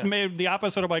 Not made the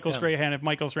opposite of Michael Strahan. If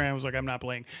Michael Strahan was like, I'm not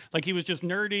playing. Like, he was just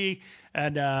nerdy,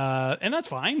 and that's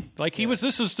fine. Like, he was.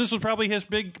 This was probably his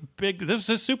big. This was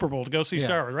his Super Bowl to go see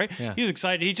Star Wars, right? Yeah. He was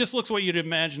excited. He just looks what you'd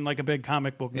imagine like a big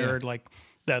comic book nerd, like.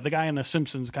 The guy in The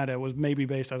Simpsons kind of was maybe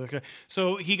based on this guy.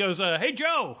 So he goes, "Hey,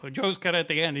 Joe." Joe's kind of at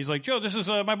the end. He's like, "Joe, this is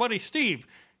my buddy Steve.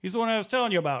 He's the one I was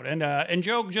telling you about." And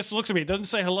Joe just looks at me. Doesn't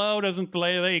say hello. Doesn't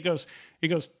delay that. He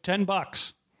goes,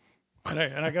 $10.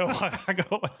 And I go,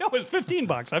 no, it was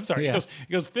 $15. I'm sorry. Yeah.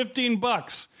 He goes,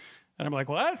 $15. And I'm like,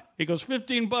 what? He goes,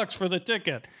 $15 for the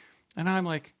ticket. And I'm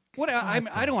like, what? I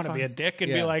don't want to be a dick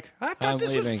and be like, I thought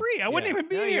this was free. I wouldn't even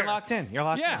be here. You're locked in. You're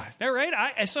locked in. Yeah,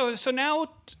 right. So now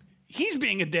he's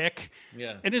being a dick.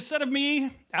 Yeah. And instead of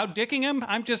me out dicking him,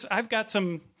 I've got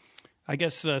some I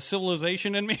guess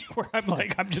civilization in me, where I'm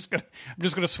like, I'm just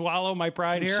gonna swallow my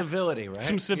pride here. Civility, right?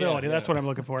 Some civility. That's what I'm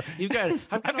looking for. You've got.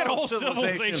 I've got a whole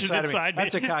civilization inside me.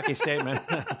 That's a cocky statement.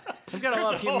 I've got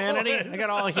all of humanity. I got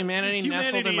all of humanity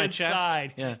nestled in my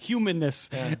inside. chest. Yeah. Humanness.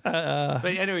 But I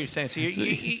know what you're saying. So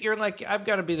you're like, I've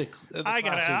got to be the I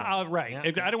got classy one. right.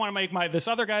 Yeah. I don't want to make this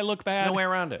other guy look bad. No way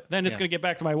around it. Then it's Yeah. going to get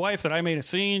back to my wife that I made a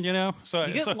scene. So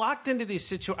You get locked into these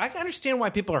situations. I can understand why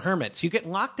people are hermits. You get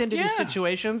locked into these Yeah.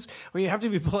 situations where you have to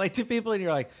be polite to people, and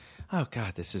you're like, "Oh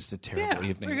God, this is a terrible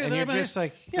evening," and you're just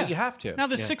like, "But you have to." Now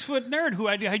the 6-foot nerd who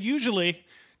I usually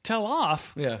tell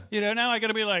off. Yeah. Now I got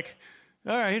to be like,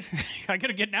 all right, I got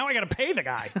to pay the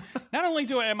guy. Not only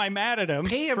am I mad at him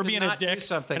Pay him for to being not a do dick,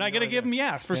 something and I you got to wanna give do.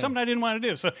 him for something I didn't want to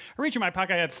do. So I reach in my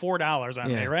pocket, I had $4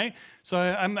 on me, right? So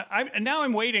now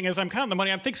I'm waiting as I'm counting the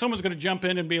money. I think someone's going to jump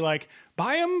in and be like,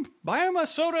 buy him a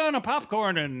soda and a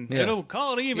popcorn, and it'll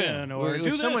call it even, Yeah. or Or do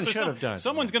this. someone or should have done.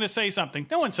 Someone's going to say something.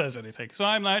 No one says anything. So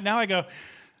I'm like, now I go.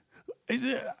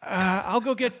 I'll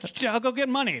go get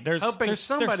money. There's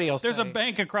somebody will There's a say-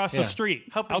 bank across the Yeah. street.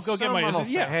 Hoping I'll go get money. someone I will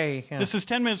said, say, "Hey, yeah." This is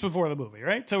 10 minutes before the movie,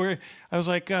 right? So I was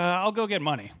like, I'll go get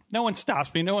money. No one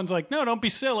stops me. No one's like, no, don't be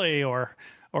silly, or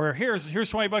here's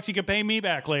 $20 you can pay me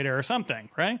back later, or something,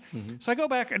 right? Mm-hmm. So I go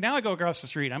back, and now I go across the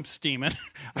street. I'm steaming.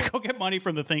 I go get money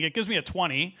from the thing. It gives me a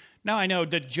 20. Now I know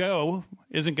that Joe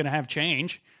isn't going to have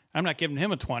change. I'm not giving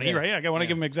him a 20, right? I want to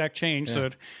give him exact change. So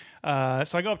I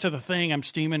go up to the thing. I'm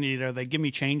steaming. They give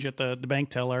me change at the bank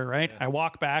teller, right? I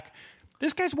walk back.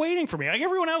 This guy's waiting for me. Like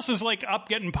everyone else is like up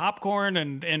getting popcorn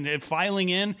and filing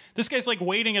in. This guy's like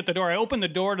waiting at the door. I open the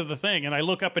door to the thing, and I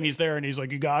look up, and he's there, and he's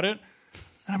like, "You got it?"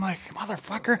 And I'm like,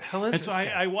 "Motherfucker!" Hell is and so this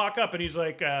guy? I walk up, and he's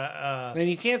like, And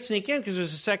you can't sneak in because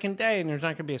there's a second day, and there's not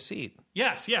going to be a seat.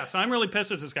 Yes. So I'm really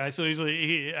pissed at this guy. So he's like,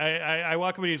 I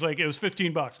walk up and he's like, it was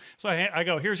 $15. So I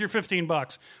go, here's your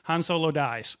 $15. Han Solo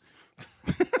dies.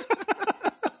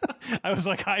 I was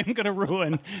like, I'm going to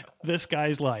ruin this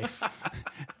guy's life.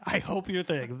 I hope you're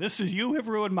thinking, you have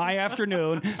ruined my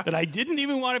afternoon that I didn't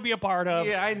even want to be a part of.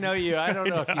 Yeah, I know you. I don't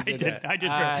know if you did that. I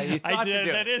did. You thought I did. to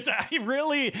do That it. is, I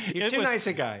really. You're too nice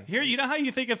a guy. Here, you know how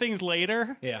you think of things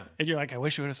later? Yeah. And you're like, I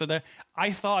wish you would have said that.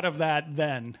 I thought of that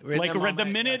then. In Like that the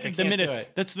moment, minute, like, I the can't do minute.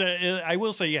 it. That's the. I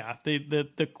will say, yeah.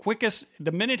 The quickest.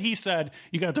 The minute he said,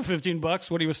 "You got the $15,"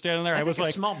 when he was standing there, I was think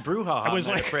like, a small brouhaha. I was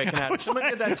might have like, breaking I out. was Someone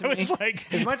did that to I me. was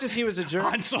like, as much as he was a jerk,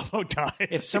 Han Solo dies.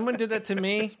 if someone did that to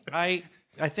me, I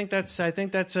think that's a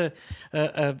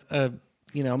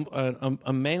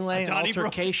melee, an Donnybrook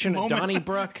altercation, a moment.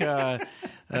 Donnybrook, a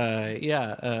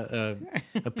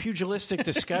pugilistic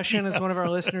discussion, as one of our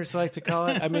listeners like to call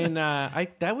it. I mean,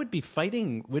 that would be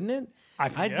fighting, wouldn't it?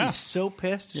 I'd yeah. be so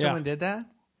pissed if Yeah. someone did that.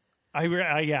 I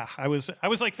was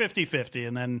like 50-50,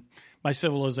 and then my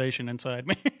civilization inside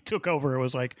me took over. It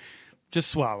was like, just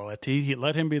swallow it. He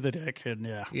let him be the dick, and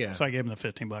Yeah. So I gave him the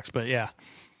 $15. But yeah,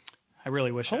 I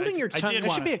really wish Holding your I tongue. did There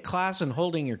should wanna- be a class in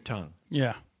holding your tongue.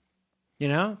 yeah. You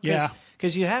know? Yeah.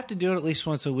 Because you have to do it at least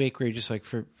once a week where you're just like,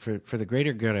 for the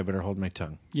greater good, I better hold my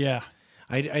tongue. Yeah.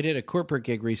 I did a corporate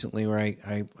gig recently where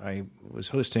I was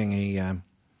hosting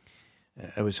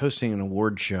an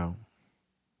award show,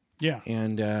 Yeah.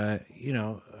 and I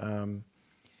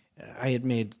had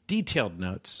made detailed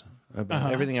notes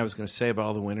about everything I was going to say about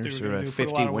all the winners, They were or gonna do for a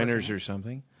 50 lot of work, winners yeah. or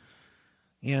something.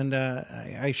 And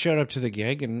I showed up to the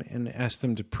gig and asked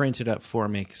them to print it up for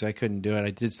me because I couldn't do it. I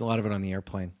did a lot of it on the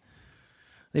airplane.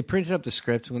 They printed up the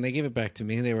script. When they gave it back to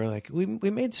me, they were like, we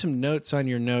made some notes on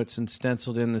your notes and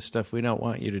stenciled in the stuff we don't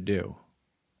want you to do.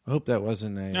 I hope that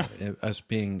wasn't us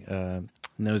being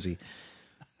nosy.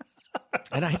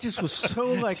 And I just was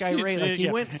so like irate. Like he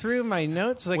Yeah. went through my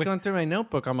notes, like going through my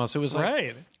notebook almost. It was like,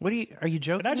 Right. What are you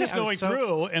joking? Not just I was going so-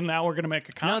 through, and now we're going to make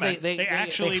a No, comment. they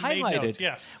actually made highlighted. notes.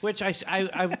 Yes. Which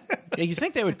I you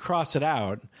think they would cross it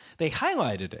out? They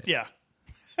highlighted it. Yeah.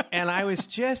 And I was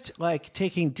just like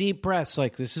taking deep breaths,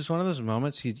 like this is one of those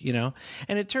moments, you know.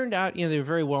 And it turned out, they were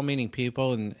very well-meaning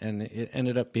people, and it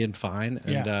ended up being fine.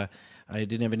 And Yeah. I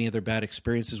didn't have any other bad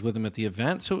experiences with them at the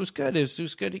event, so it was good. It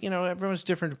was good. Everyone's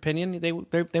different opinion. They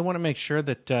want to make sure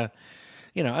that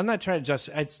I'm not trying to just.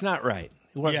 It's not right.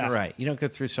 It wasn't Yeah. right. You don't go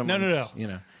through someone's.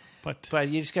 No. But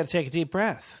you just got to take a deep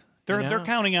breath. They're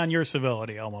counting on your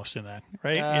civility almost in that,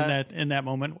 right? In that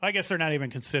moment. I guess they're not even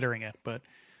considering it, but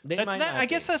They might not I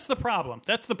guess be. that's the problem.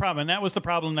 That's the problem. And that was the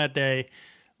problem that day.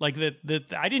 Like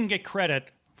that I didn't get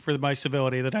credit for my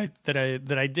civility, that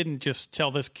I didn't just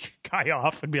tell this guy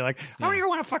off and be like, I don't even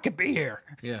want to fucking be here.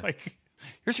 Yeah. Like,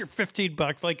 here's your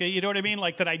 $15. Like, you know what I mean?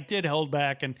 Like that I did hold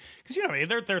back. And because,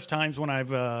 there's times when I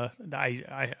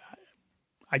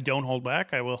don't hold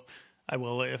back. I will I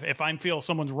will if I feel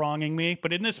someone's wronging me.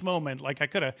 But in this moment, like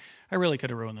I really could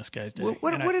have ruined this guy's day.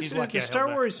 What is the Star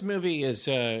Wars movie? Is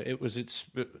it's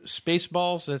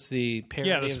Spaceballs? That's the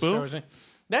parody the of spoof? Star Wars thing?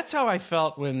 That's how I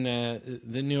felt when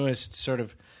the newest sort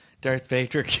of Darth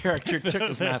Vader character took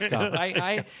his mask off.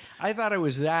 I thought it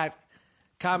was that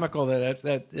comical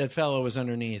that fellow was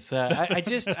underneath. I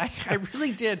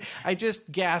really did. I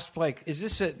just gasped like, is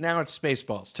this it? Now it's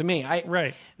Spaceballs to me.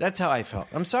 Right. That's how I felt.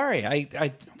 I'm sorry.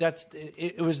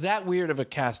 It was that weird of a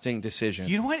casting decision.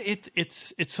 You know what?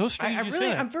 It's so strange.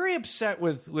 I'm very upset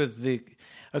with the.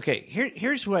 Okay,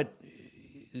 here's what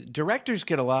directors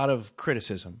get a lot of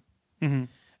criticism. Mm-hmm.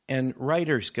 And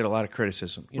writers get a lot of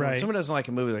criticism. You know, right. If someone doesn't like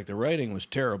a movie, like the writing was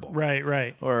terrible.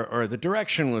 Right. Or the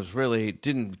direction was really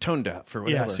didn't tone deaf or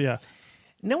whatever. Yes, yeah.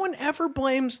 No one ever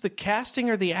blames the casting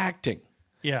or the acting.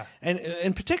 Yeah. And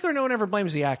in particular, no one ever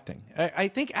blames the acting. I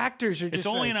think actors are just... It's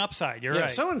only an upside. You're right.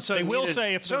 So-and-so they will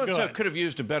say if they're so-and-so good. could have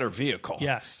used a better vehicle.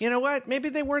 Yes. You know what? Maybe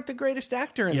they weren't the greatest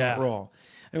actor in that role.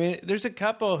 I mean, there's a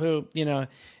couple who, you know,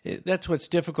 that's what's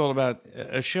difficult about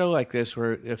a show like this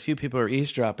where a few people are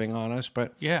eavesdropping on us,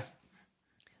 but... Yeah.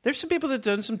 There's some people that have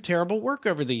done some terrible work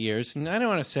over the years, and I don't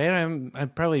want to say it. I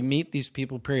probably meet these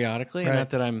people periodically. Right. Not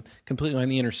that I'm completely on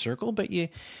the inner circle, but you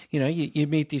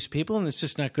meet these people, and it's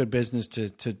just not good business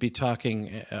to be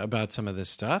talking about some of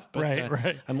this stuff. But,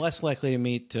 right. I'm less likely to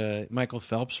meet Michael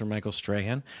Phelps or Michael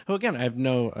Strahan, who again I have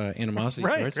no animosity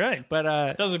towards. Right.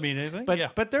 But doesn't mean anything.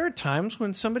 But there are times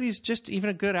when somebody's just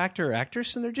even a good actor or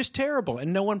actress, and they're just terrible,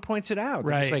 and no one points it out.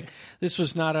 Right. It's like this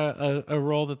was not a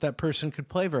role that person could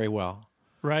play very well.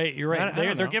 Right, you're right. I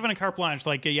don't They're know. given a carte blanche,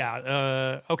 like,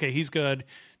 okay, he's good.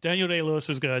 Daniel Day-Lewis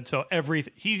is good, so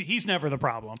he's never the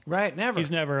problem. Right, never.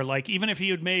 He's never, like, even if he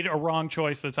had made a wrong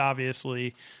choice that's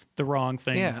obviously the wrong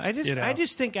thing. Yeah, I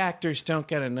just think actors don't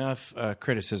get enough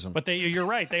criticism. But you're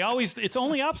right. They always, it's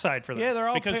only upside for them. Yeah, they're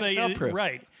all because fail-proof.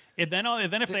 Right. And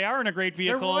then if they are in a great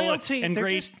vehicle royalty. and They're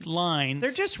great lines, They're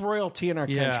just royalty in our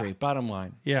country. Bottom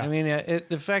line. Yeah. I mean,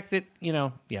 the fact that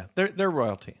they're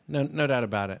royalty. No doubt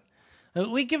about it.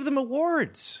 We give them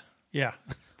awards. yeah.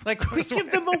 Like, we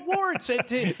give them awards.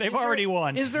 They've already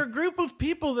won. Is there a group of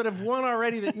people that have won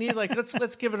already that need, like,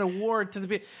 let's give an award to the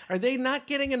people? Are they not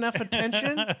getting enough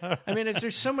attention? I mean, is there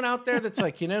someone out there that's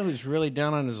like, who's really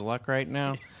down on his luck right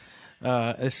now?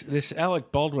 This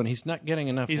Alec Baldwin, he's not getting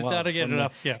enough He's love. not getting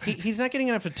enough, yeah. He's not getting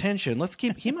enough attention.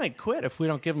 He might quit if we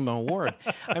don't give him an award.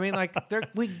 I mean, like,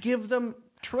 we give them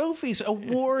trophies,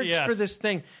 awards Yes. for this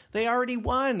thing. They already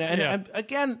won. And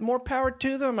again, more power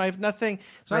to them. I have nothing.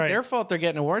 It's not their fault they're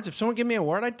getting awards. If someone give me an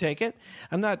award, I'd take it.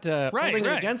 I'm not holding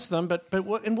it against them. But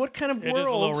in what kind of It world?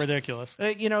 is a little ridiculous.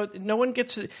 No one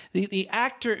gets the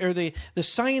actor or the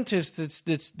scientist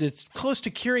that's close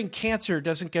to curing cancer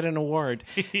doesn't get an award.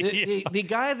 The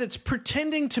guy that's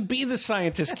pretending to be the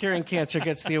scientist curing cancer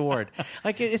gets the award.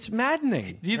 Like, it's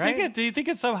maddening. Do you think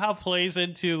it somehow plays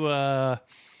into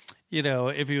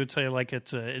if you would say like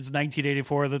it's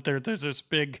 1984 that there's this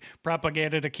big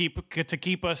propaganda to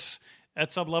keep us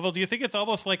at some level? Do you think it's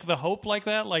almost like the hope like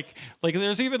that? Like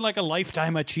there's even like a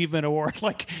lifetime achievement award.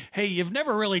 Like, hey, you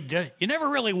never really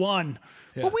won.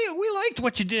 Yeah. Well, we liked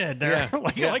what you did there.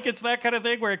 Yeah. Like it's that kind of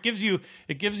thing where it gives you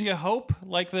hope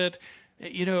like that.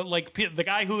 Like the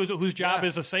guy whose job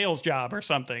is a sales job or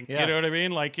something. Yeah. You know what I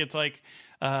mean? Like it's like.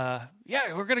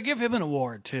 We're gonna give him an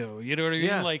award too. You know what I mean?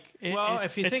 Yeah. Like,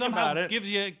 if you think somehow about it, gives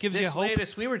you this hope.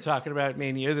 latest we were talking about, me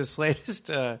and you. This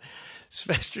latest,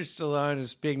 Sylvester Stallone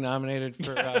is being nominated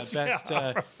for best. Best,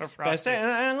 and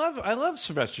I love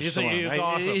Sylvester Stallone. He's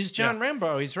awesome. He's John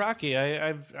Rambo. He's Rocky.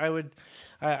 I would.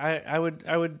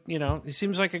 He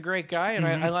seems like a great guy, and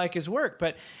I like his work.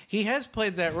 But he has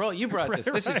played that role. You brought this.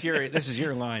 This is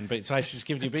your line, but so I should just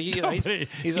give it to you. But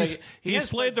he's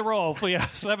played the role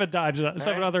 7 times,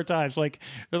 seven other times.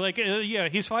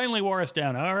 He's finely wore us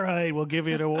down. All right, we'll give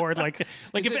you an award.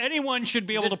 If anyone should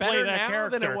be able to play that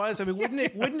character, than it was. I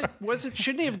mean,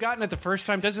 shouldn't he have gotten it the first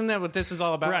time? Doesn't that what this is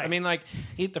all about? Right. I mean,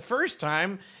 the first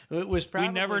time it was probably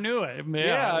we never knew it.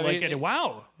 Yeah,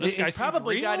 this guy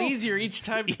probably seems got real. easier each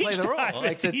time to play the role.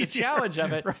 Like the challenge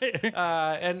of it.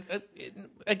 Right.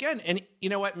 Again, you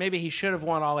know what? Maybe he should have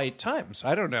won all 8 times.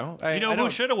 I don't know. Who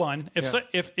should have won?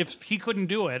 If he couldn't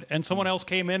do it and someone else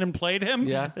came in and played him,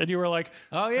 and you were like,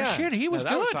 oh yeah, shit, he was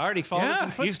good. Was already followed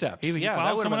in footsteps. He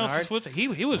followed someone else's footsteps.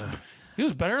 He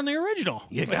was better than the original.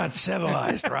 You got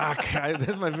civilized, Rock.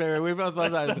 That's my favorite. We both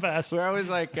love that. The best. We're always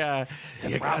like, you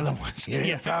got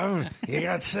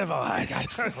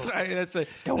civilized. That's the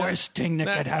worst thing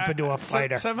that could happen to a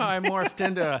fighter. Somehow I morphed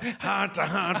into hunt,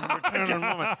 return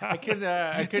moment. I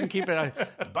couldn't keep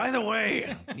it. By the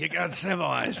way, you got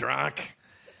civilized, Rock.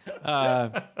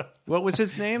 What was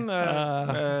his name?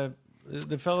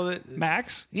 The fellow that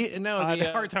Max? no,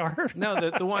 the Heart to Heart? no,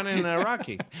 the one in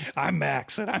Rocky. I'm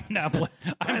Max, and I'm now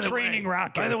I'm training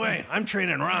Rocky. By the way, I'm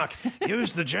training Rock.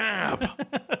 Use the jab,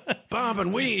 bob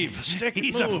and weave, stick.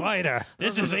 He's move. a fighter.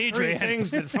 This Those is are the Adrian. Three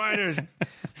things that fighters.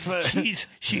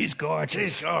 She's gorgeous.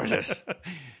 She's gorgeous.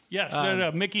 Yes,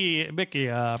 no, Mickey,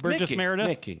 Burgess Meredith.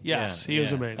 Mickey. Yes, yeah, he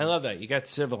was yeah. amazing. I love that. You got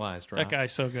civilized, Rob. That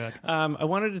guy's so good. I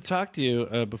wanted to talk to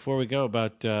you before we go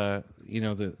about all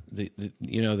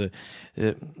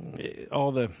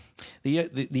the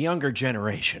younger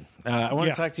generation. I want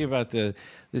to talk to you about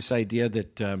this idea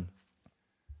that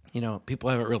people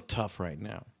have it real tough right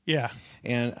now. Yeah.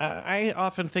 And I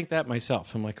often think that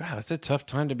myself. I'm like, wow, it's a tough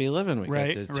time to be living. We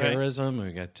got the terrorism.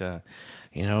 We got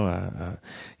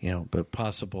but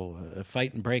possible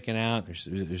fighting breaking out.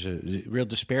 There's a real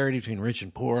disparity between rich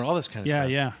and poor, all this kind of stuff.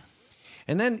 Yeah.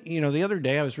 And then, the other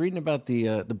day I was reading about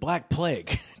the Black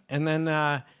Plague, and then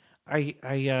I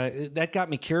that got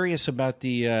me curious about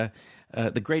the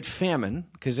Great Famine,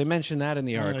 because they mentioned that in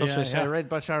the article. I read a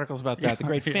bunch of articles about that. The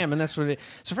Great Famine. That's what it.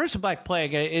 So first, the Black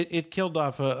Plague. It killed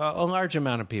off a large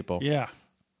amount of people. Yeah.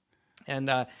 And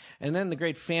then the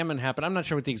Great Famine happened. I'm not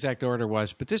sure what the exact order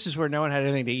was, but this is where no one had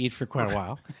anything to eat for quite a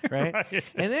while, right?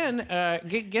 And then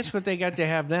guess what they got to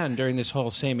have then during this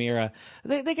whole same era?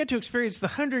 They got to experience the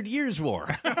 100 Years' War.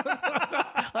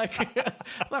 Like the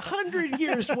 100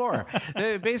 Years' War.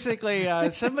 Basically,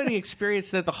 somebody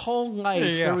experienced that the whole life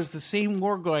there was the same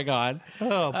war going on.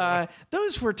 Oh, boy.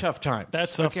 Those were tough times.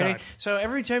 That's tough time. So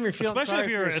every time you're feeling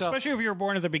especially if you were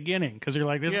born at the beginning, because you're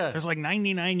like, there's like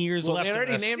 99 years left. They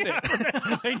already of this. named it.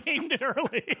 They named it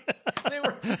early. they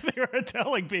were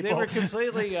telling people. They were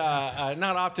completely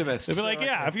not optimists. They'd be like,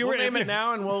 we'll name it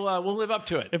now and we'll live up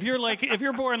to it. If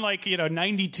you're born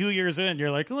 92 years in,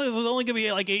 you're like, well, this is only gonna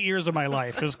be like 8 years of my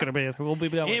life. This is gonna be. We'll be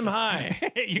done. Aim high.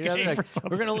 You can aim for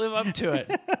something. We're gonna live up to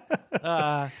it.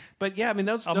 But yeah, I mean,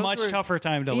 those much were, tougher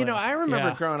time to live. I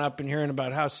remember growing up and hearing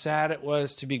about how sad it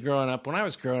was to be growing up when I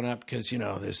was growing up because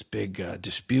this big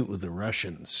dispute with the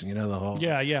Russians. The whole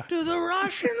yeah. Do the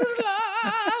Russians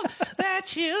love their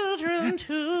children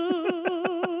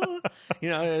too?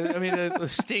 I mean, the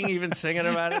Sting even singing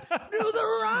about it. Do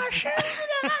the Russians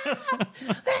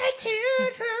love their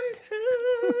children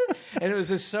too? And it was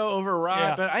just so overwrought.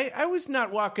 Yeah. But I was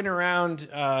not walking around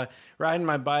riding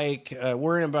my bike,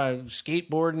 worrying about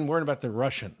skateboarding, worrying about the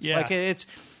Russians. Yeah. Like it's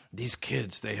these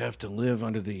kids, they have to live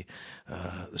under the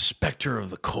specter of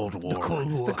the Cold War. The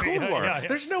Cold War. Yeah.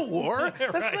 There's no war.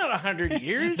 That's not 100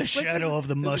 years. The shadow of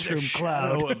the mushroom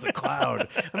cloud. Shadow of the cloud.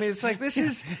 I mean, it's like this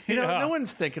is, no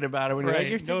one's thinking about it when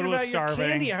you're thinking about your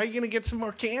candy. How are you going to get some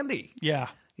more candy? Yeah.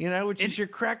 Which is your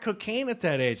crack cocaine at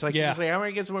that age. Like, you're just like, how am I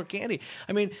going to get some more candy?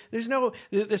 I mean, there's no,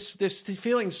 this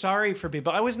feeling sorry for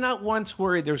people. I was not once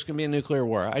worried there was going to be a nuclear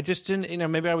war. I just didn't,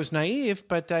 maybe I was naive,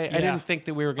 but I didn't think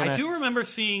that we were going to. I do remember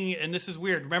seeing, and this is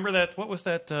weird, remember that, what was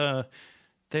that,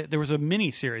 there was a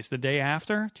mini series the day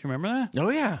after. Do you remember that? Oh,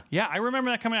 yeah. Yeah, I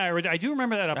remember that coming out. I do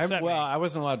remember that upset me. Well, I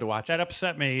wasn't allowed to watch it. That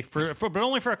upset me, but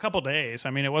only for a couple days. I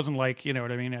mean, it wasn't like, you know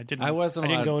what I mean? I didn't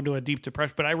go into a deep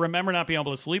depression, but I remember not being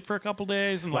able to sleep for a couple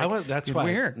days. And that's why.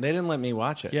 Weird. They didn't let me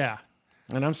watch it. Yeah.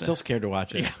 And I'm still scared to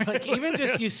watch it. Like, even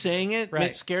just you saying it,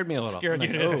 it scared me a little. Scared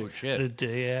I'm you. like, oh, shit. The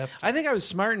day after. I think I was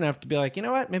smart enough to be like, you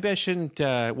know what? Maybe I shouldn't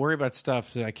worry about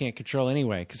stuff that I can't control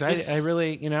anyway. Because I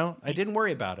really, I didn't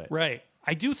worry about it. Right.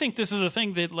 I do think this is a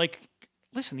thing that, like,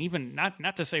 listen, even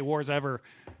not to say war's ever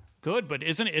good, but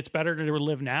isn't it? It's better to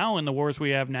live now in the wars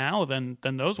we have now than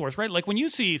those wars, right? Like when you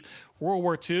see World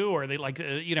War II, or they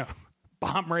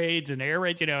bomb raids and air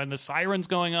raids, and the sirens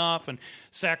going off and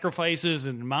sacrifices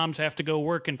and moms have to go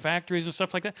work in factories and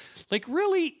stuff like that. Like,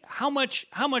 really, how much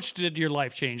did your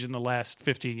life change in the last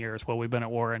 15 years while we've been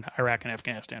at war in Iraq and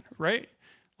Afghanistan, right?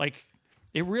 Like,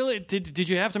 it really did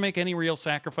you have to make any real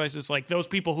sacrifices? Like those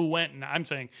people who went, and I'm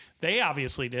saying they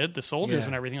obviously did, the soldiers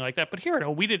and everything like that. But here,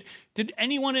 we did. Did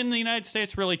anyone in the United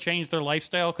States really change their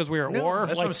lifestyle because we were at war?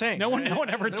 That's what I'm saying. No one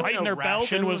ever tightened their belt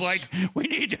and was like,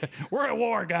 we're at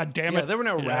war, God damn it. Yeah, there were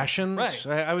no rations.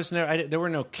 Right. There were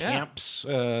no camps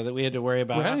that we had to worry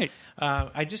about. Right.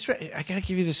 I got to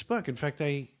give you this book. In fact,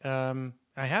 I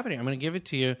have it here. I'm going to give it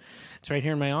to you. It's right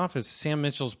here in my office. Sam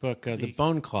Mitchell's book, The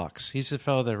Bone Clocks. He's the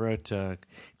fellow that wrote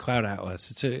Cloud Atlas.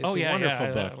 It's a wonderful book. I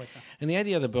like that. And the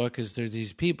idea of the book is there's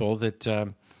these people that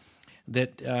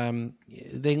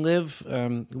they live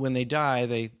when they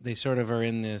die. They sort of are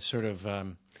in the sort of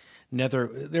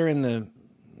They're in the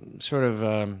sort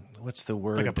of what's the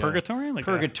word? Like a purgatory.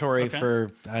 Purgatory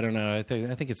for I don't know. I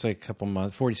think it's like a couple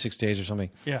months, 46 days or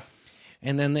something. Yeah.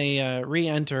 And then they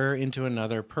re-enter into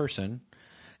another person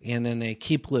and then they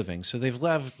keep living. So they've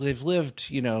lived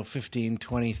 15,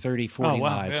 20, 30, 40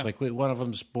 lives. Yeah. Like one of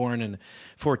them's born in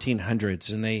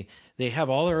 1400s, and they have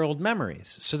all their old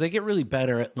memories. So they get really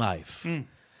better at life.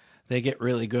 They get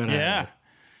really good at it.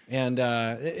 And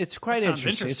it's quite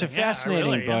interesting. It's a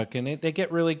fascinating book, and they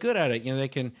get really good at it. They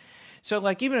can. So,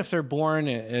 like, even if they're born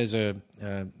as a,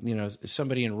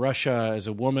 somebody in Russia as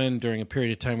a woman during a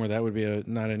period of time where that would be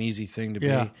not an easy thing to be,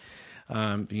 they're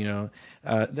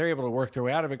able to work their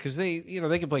way out of it because they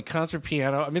can play concert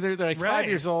piano. I mean, they're like 5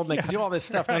 years old and they can do all this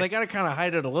stuff. Now they got to kind of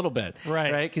hide it a little bit,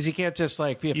 right? Because you can't just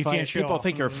like be a fine. People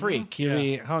think you're a freak. You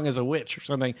be hung as a witch or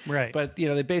something, right? But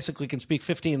they basically can speak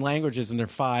 15 languages and they're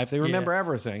 5. They remember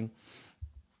everything,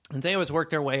 and they always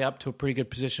work their way up to a pretty good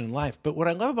position in life. But what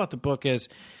I love about the book is.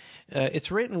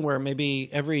 It's written where maybe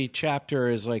every chapter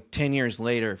is like 10 years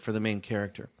later for the main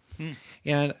character.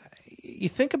 And you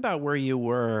think about where you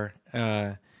were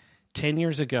 10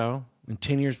 years ago and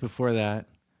 10 years before that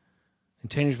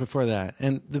and 10 years before that.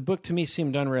 And the book to me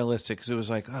seemed unrealistic because it was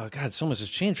like, oh, God, so much has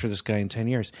changed for this guy in 10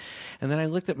 years. And then I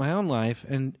looked at my own life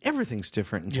and everything's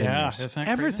different in 10 years. That's not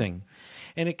everything.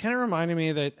 Crazy. And it kind of reminded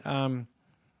me that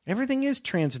everything is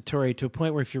transitory to a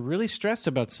point where if you're really stressed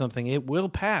about something, it will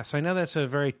pass. I know that's a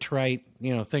very trite,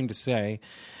 thing to say,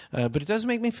 but it does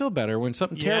make me feel better when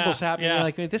something terrible's happening. You're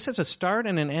like, this has a start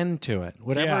and an end to it,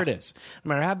 whatever it is. No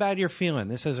matter how bad you're feeling,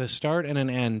 this has a start and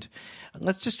an end.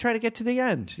 Let's just try to get to the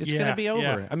end. It's going to be over.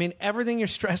 Yeah. I mean, everything you're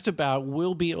stressed about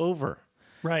will be over.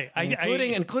 Right.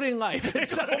 Including life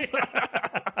itself.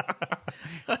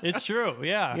 It's true,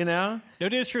 yeah.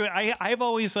 It is true. I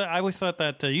always thought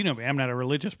that, me, I'm not a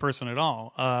religious person at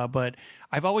all, but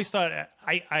I've always thought,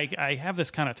 I have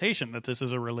this connotation that this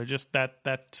is a religious,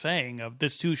 that saying of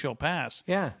this too shall pass.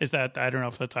 Yeah. Is that, I don't know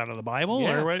if that's out of the Bible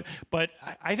or what, but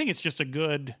I think it's just a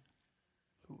good,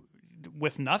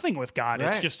 with nothing with God.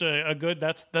 Right. It's just a good,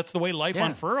 that's the way life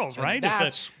unfurls, And right?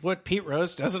 that's what Pete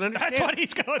Rose doesn't understand. That's what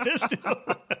he's going this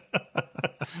to.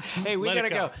 Hey, we gotta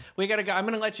go. We gotta go. I'm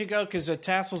gonna let you go because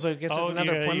Tassels, I guess, has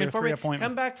another appointment for me.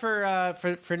 Come back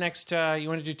for next. You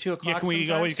want to do 2 o'clock? Yeah, can we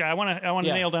go? I want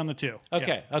to nail down the 2.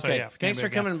 Okay. Yeah. Okay. So, Thanks for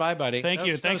coming by, buddy. Thank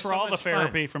you. Thanks for all the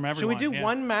therapy from everyone. Should we do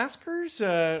one maskers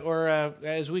or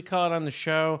as we call it on the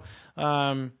show?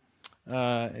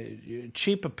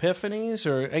 Cheap epiphanies,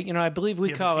 or I believe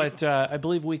we call it. I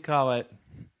believe we call it.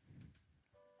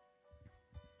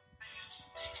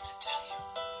 Things to tell you,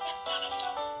 and none of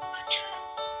them are true.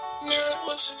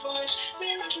 Meritless advice,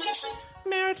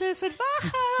 Meritless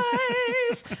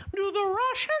advice. Do the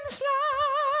Russians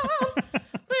love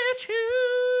their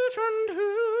children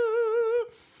too?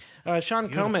 Sean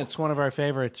Comet's one of our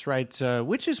favorites. Writes,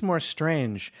 which is more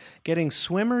strange, getting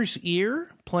swimmer's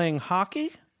ear playing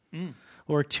hockey?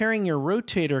 Or tearing your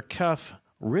rotator cuff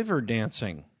river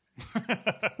dancing?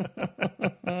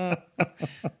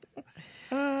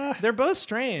 They're both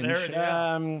strange.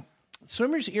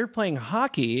 Swimmer's ear playing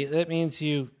hockey, that means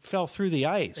you fell through the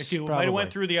ice. If you might have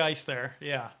went through the ice there,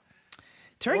 yeah.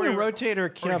 Tearing your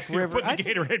rotator cuff river. Put the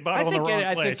Gatorade bottle in the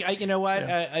wrong place. I think, you know what?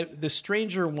 Yeah. The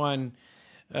stranger one,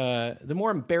 the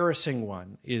more embarrassing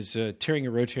one is tearing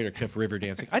your rotator cuff river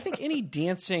dancing. I think any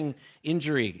dancing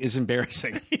injury is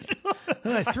embarrassing.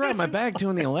 I threw out my bag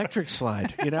doing the electric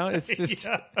slide. It's just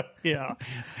yeah.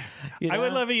 I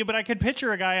would love it, but I could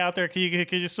picture a guy out there.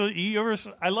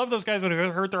 I love those guys that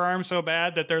hurt their arm so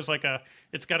bad that there's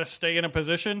it's got to stay in a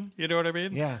position. You know what I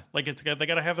mean? Yeah. Like they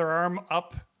got to have their arm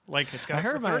up. Like it's got. I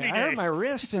hurt my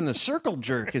wrist in the circle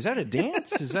jerk. Is that a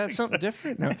dance? Is that something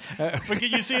different? No. But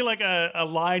can you see like a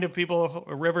line of people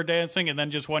river dancing, and then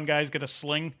just one guy's got a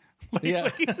sling?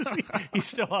 He's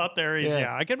still out there.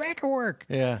 I can make it work.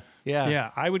 Yeah.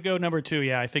 I would go number 2.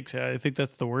 Yeah, I think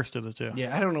that's the worst of the 2.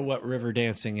 Yeah, I don't know what river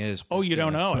dancing is. But, you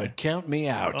don't know? But count me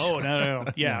out. Oh no.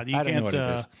 Yeah, you I can't. Don't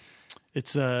know what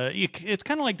it is. It's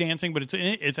kind of like dancing, but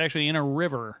it's actually in a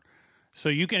river. So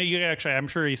you actually, I'm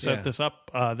sure he set this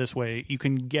up this way. You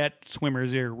can get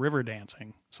swimmer's ear river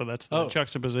dancing. So that's the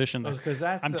juxtaposition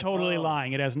there. I'm totally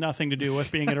lying. It has nothing to do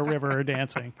with being at a river or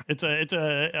dancing. It's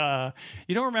a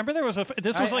you don't remember there was a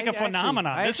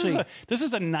phenomenon. This is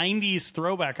a 90s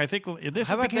throwback. I think this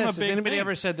How about became this? a big Has anybody thing.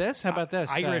 ever said this? How about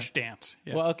this? Irish dance.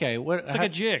 Yeah. Well, okay. It's like a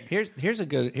jig. Here's a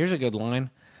good line.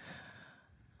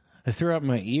 I threw out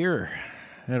my ear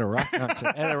at a rock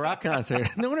concert.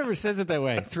 No one ever says it that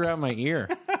way. Threw out my ear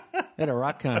at a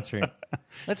rock concert.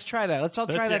 Let's try that. Let's all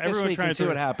try that this week and see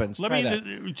what happens. Throw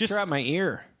out my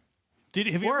ear.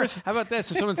 How about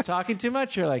this? If someone's talking too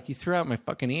much, you're like, you threw out my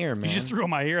fucking ear, man. You just threw out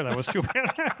my ear. That was too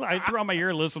bad. I threw out my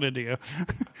ear listening to you.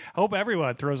 Hope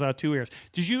everyone throws out 2 ears.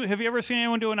 Have you ever seen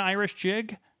anyone do an Irish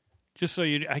jig? Just so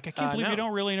I can't believe no. you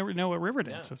don't really know what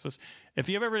Riverdance is. If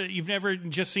you've never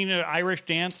just seen an Irish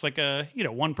dance, like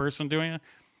one person doing it.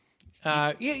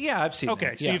 Yeah, I've seen that.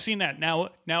 Okay, so Yeah. you've seen that.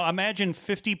 Now imagine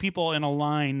 50 people in a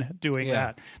line doing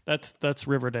Yeah. that. That's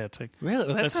river dancing. Really?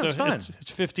 Well, that sounds fun.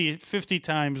 It's 50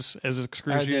 times as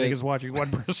excruciating as watching one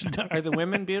person do it. Are the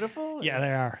women beautiful? Yeah,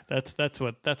 they are. That's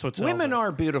what sells Women it.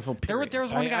 are beautiful. Period. There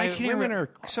was one guy I can't women remember-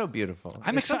 are so beautiful.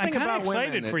 I'm There's something kind about of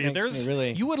excited women for that you. makes me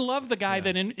really. You would love the guy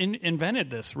that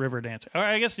invented this river dance. Or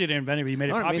I guess he didn't invent it, but he made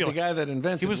it I want to meet popular. the guy that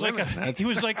invented. He was women.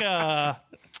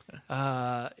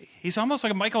 he's almost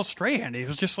like a Michael Strahan. He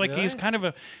was just like Really? he's kind of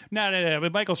a no,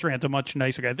 but Michael Strahan's a much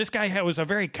nicer guy. This guy was a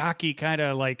very cocky kind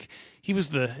of like he was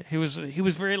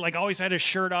very like always had his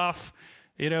shirt off,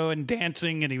 and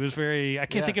dancing, and he was very I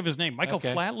can't think of his name, Michael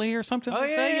Okay. Flatley or something. Oh like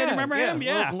yeah, that. yeah. You remember him?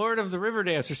 Yeah. Lord of the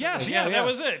Riverdance or something. Yes, that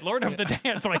was it. Lord of the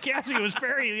Dance. Like, yes, he was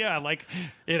very, Michael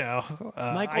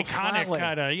iconic Flatley.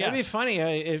 kind of. Yes. That'd be funny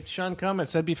if Sean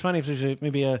comments. That'd be funny if there's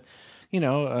maybe a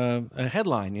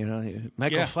headline.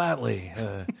 Michael Yeah.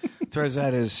 Flatley throws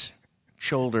out his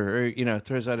shoulder, or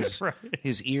throws out his Right.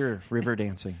 his ear river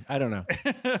dancing. I don't know.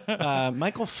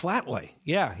 Michael Flatley.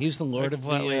 Yeah, he's the Lord of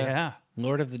Flatley, the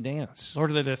Lord of the Dance.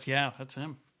 Lord of the Dance. Yeah, that's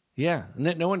him. Yeah,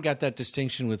 no one got that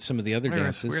distinction with some of the other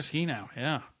dances. Where's he now?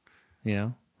 Yeah.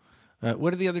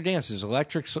 What are the other dances?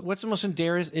 Electric. What's the most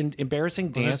embarrassing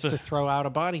dance to throw out a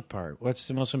body part? What's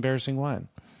the most embarrassing one?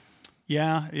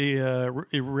 Yeah,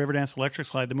 Riverdance, Electric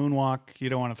Slide, the Moonwalk. You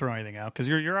don't want to throw anything out because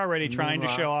you're already trying to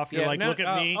show off. You're look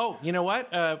at me. Oh, you know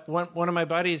what? One of my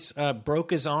buddies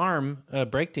broke his arm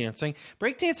breakdancing.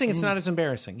 Breakdancing is not as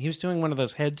embarrassing. He was doing one of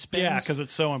those head spins. Yeah, because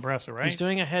it's so impressive, right? He was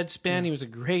doing a head spin. He was a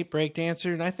great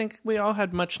breakdancer, and I think we all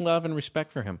had much love and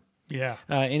respect for him. Yeah.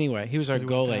 Anyway, he was our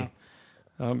goalie.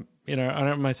 On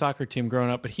my soccer team growing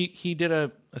up, but he did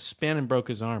a spin and broke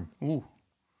his arm. Ooh.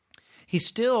 He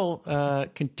still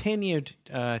continued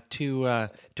to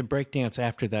breakdance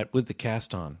after that with the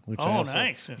cast on, which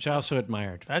nice. which I also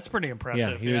admired. That's pretty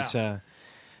impressive. Yeah, he was.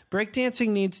 Breakdancing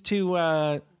needs to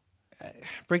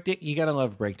you got to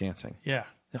love breakdancing. Yeah.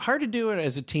 Hard to do it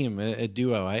as a team, a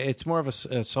duo. It's more of a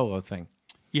solo thing.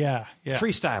 Yeah.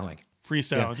 Freestyling.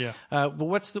 Freestyle, yeah. But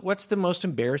what's the most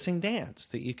embarrassing dance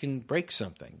that you can break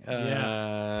something?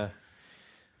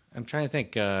 I'm trying to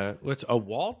think. What's a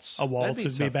waltz? A waltz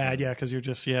would be tough. bad, yeah, because you're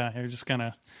just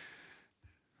gonna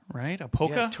right a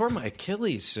polka. Yeah, I tore my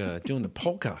Achilles doing the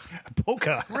polka.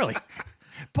 Polka, really?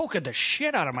 Polka the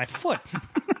shit out of my foot.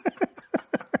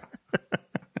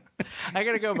 I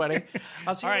gotta go, buddy.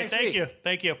 I'll see you All right, next thank week. you.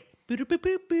 Thank you.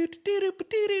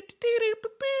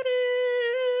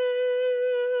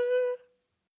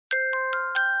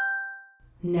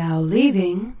 Now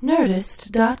leaving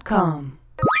Nerdist.com.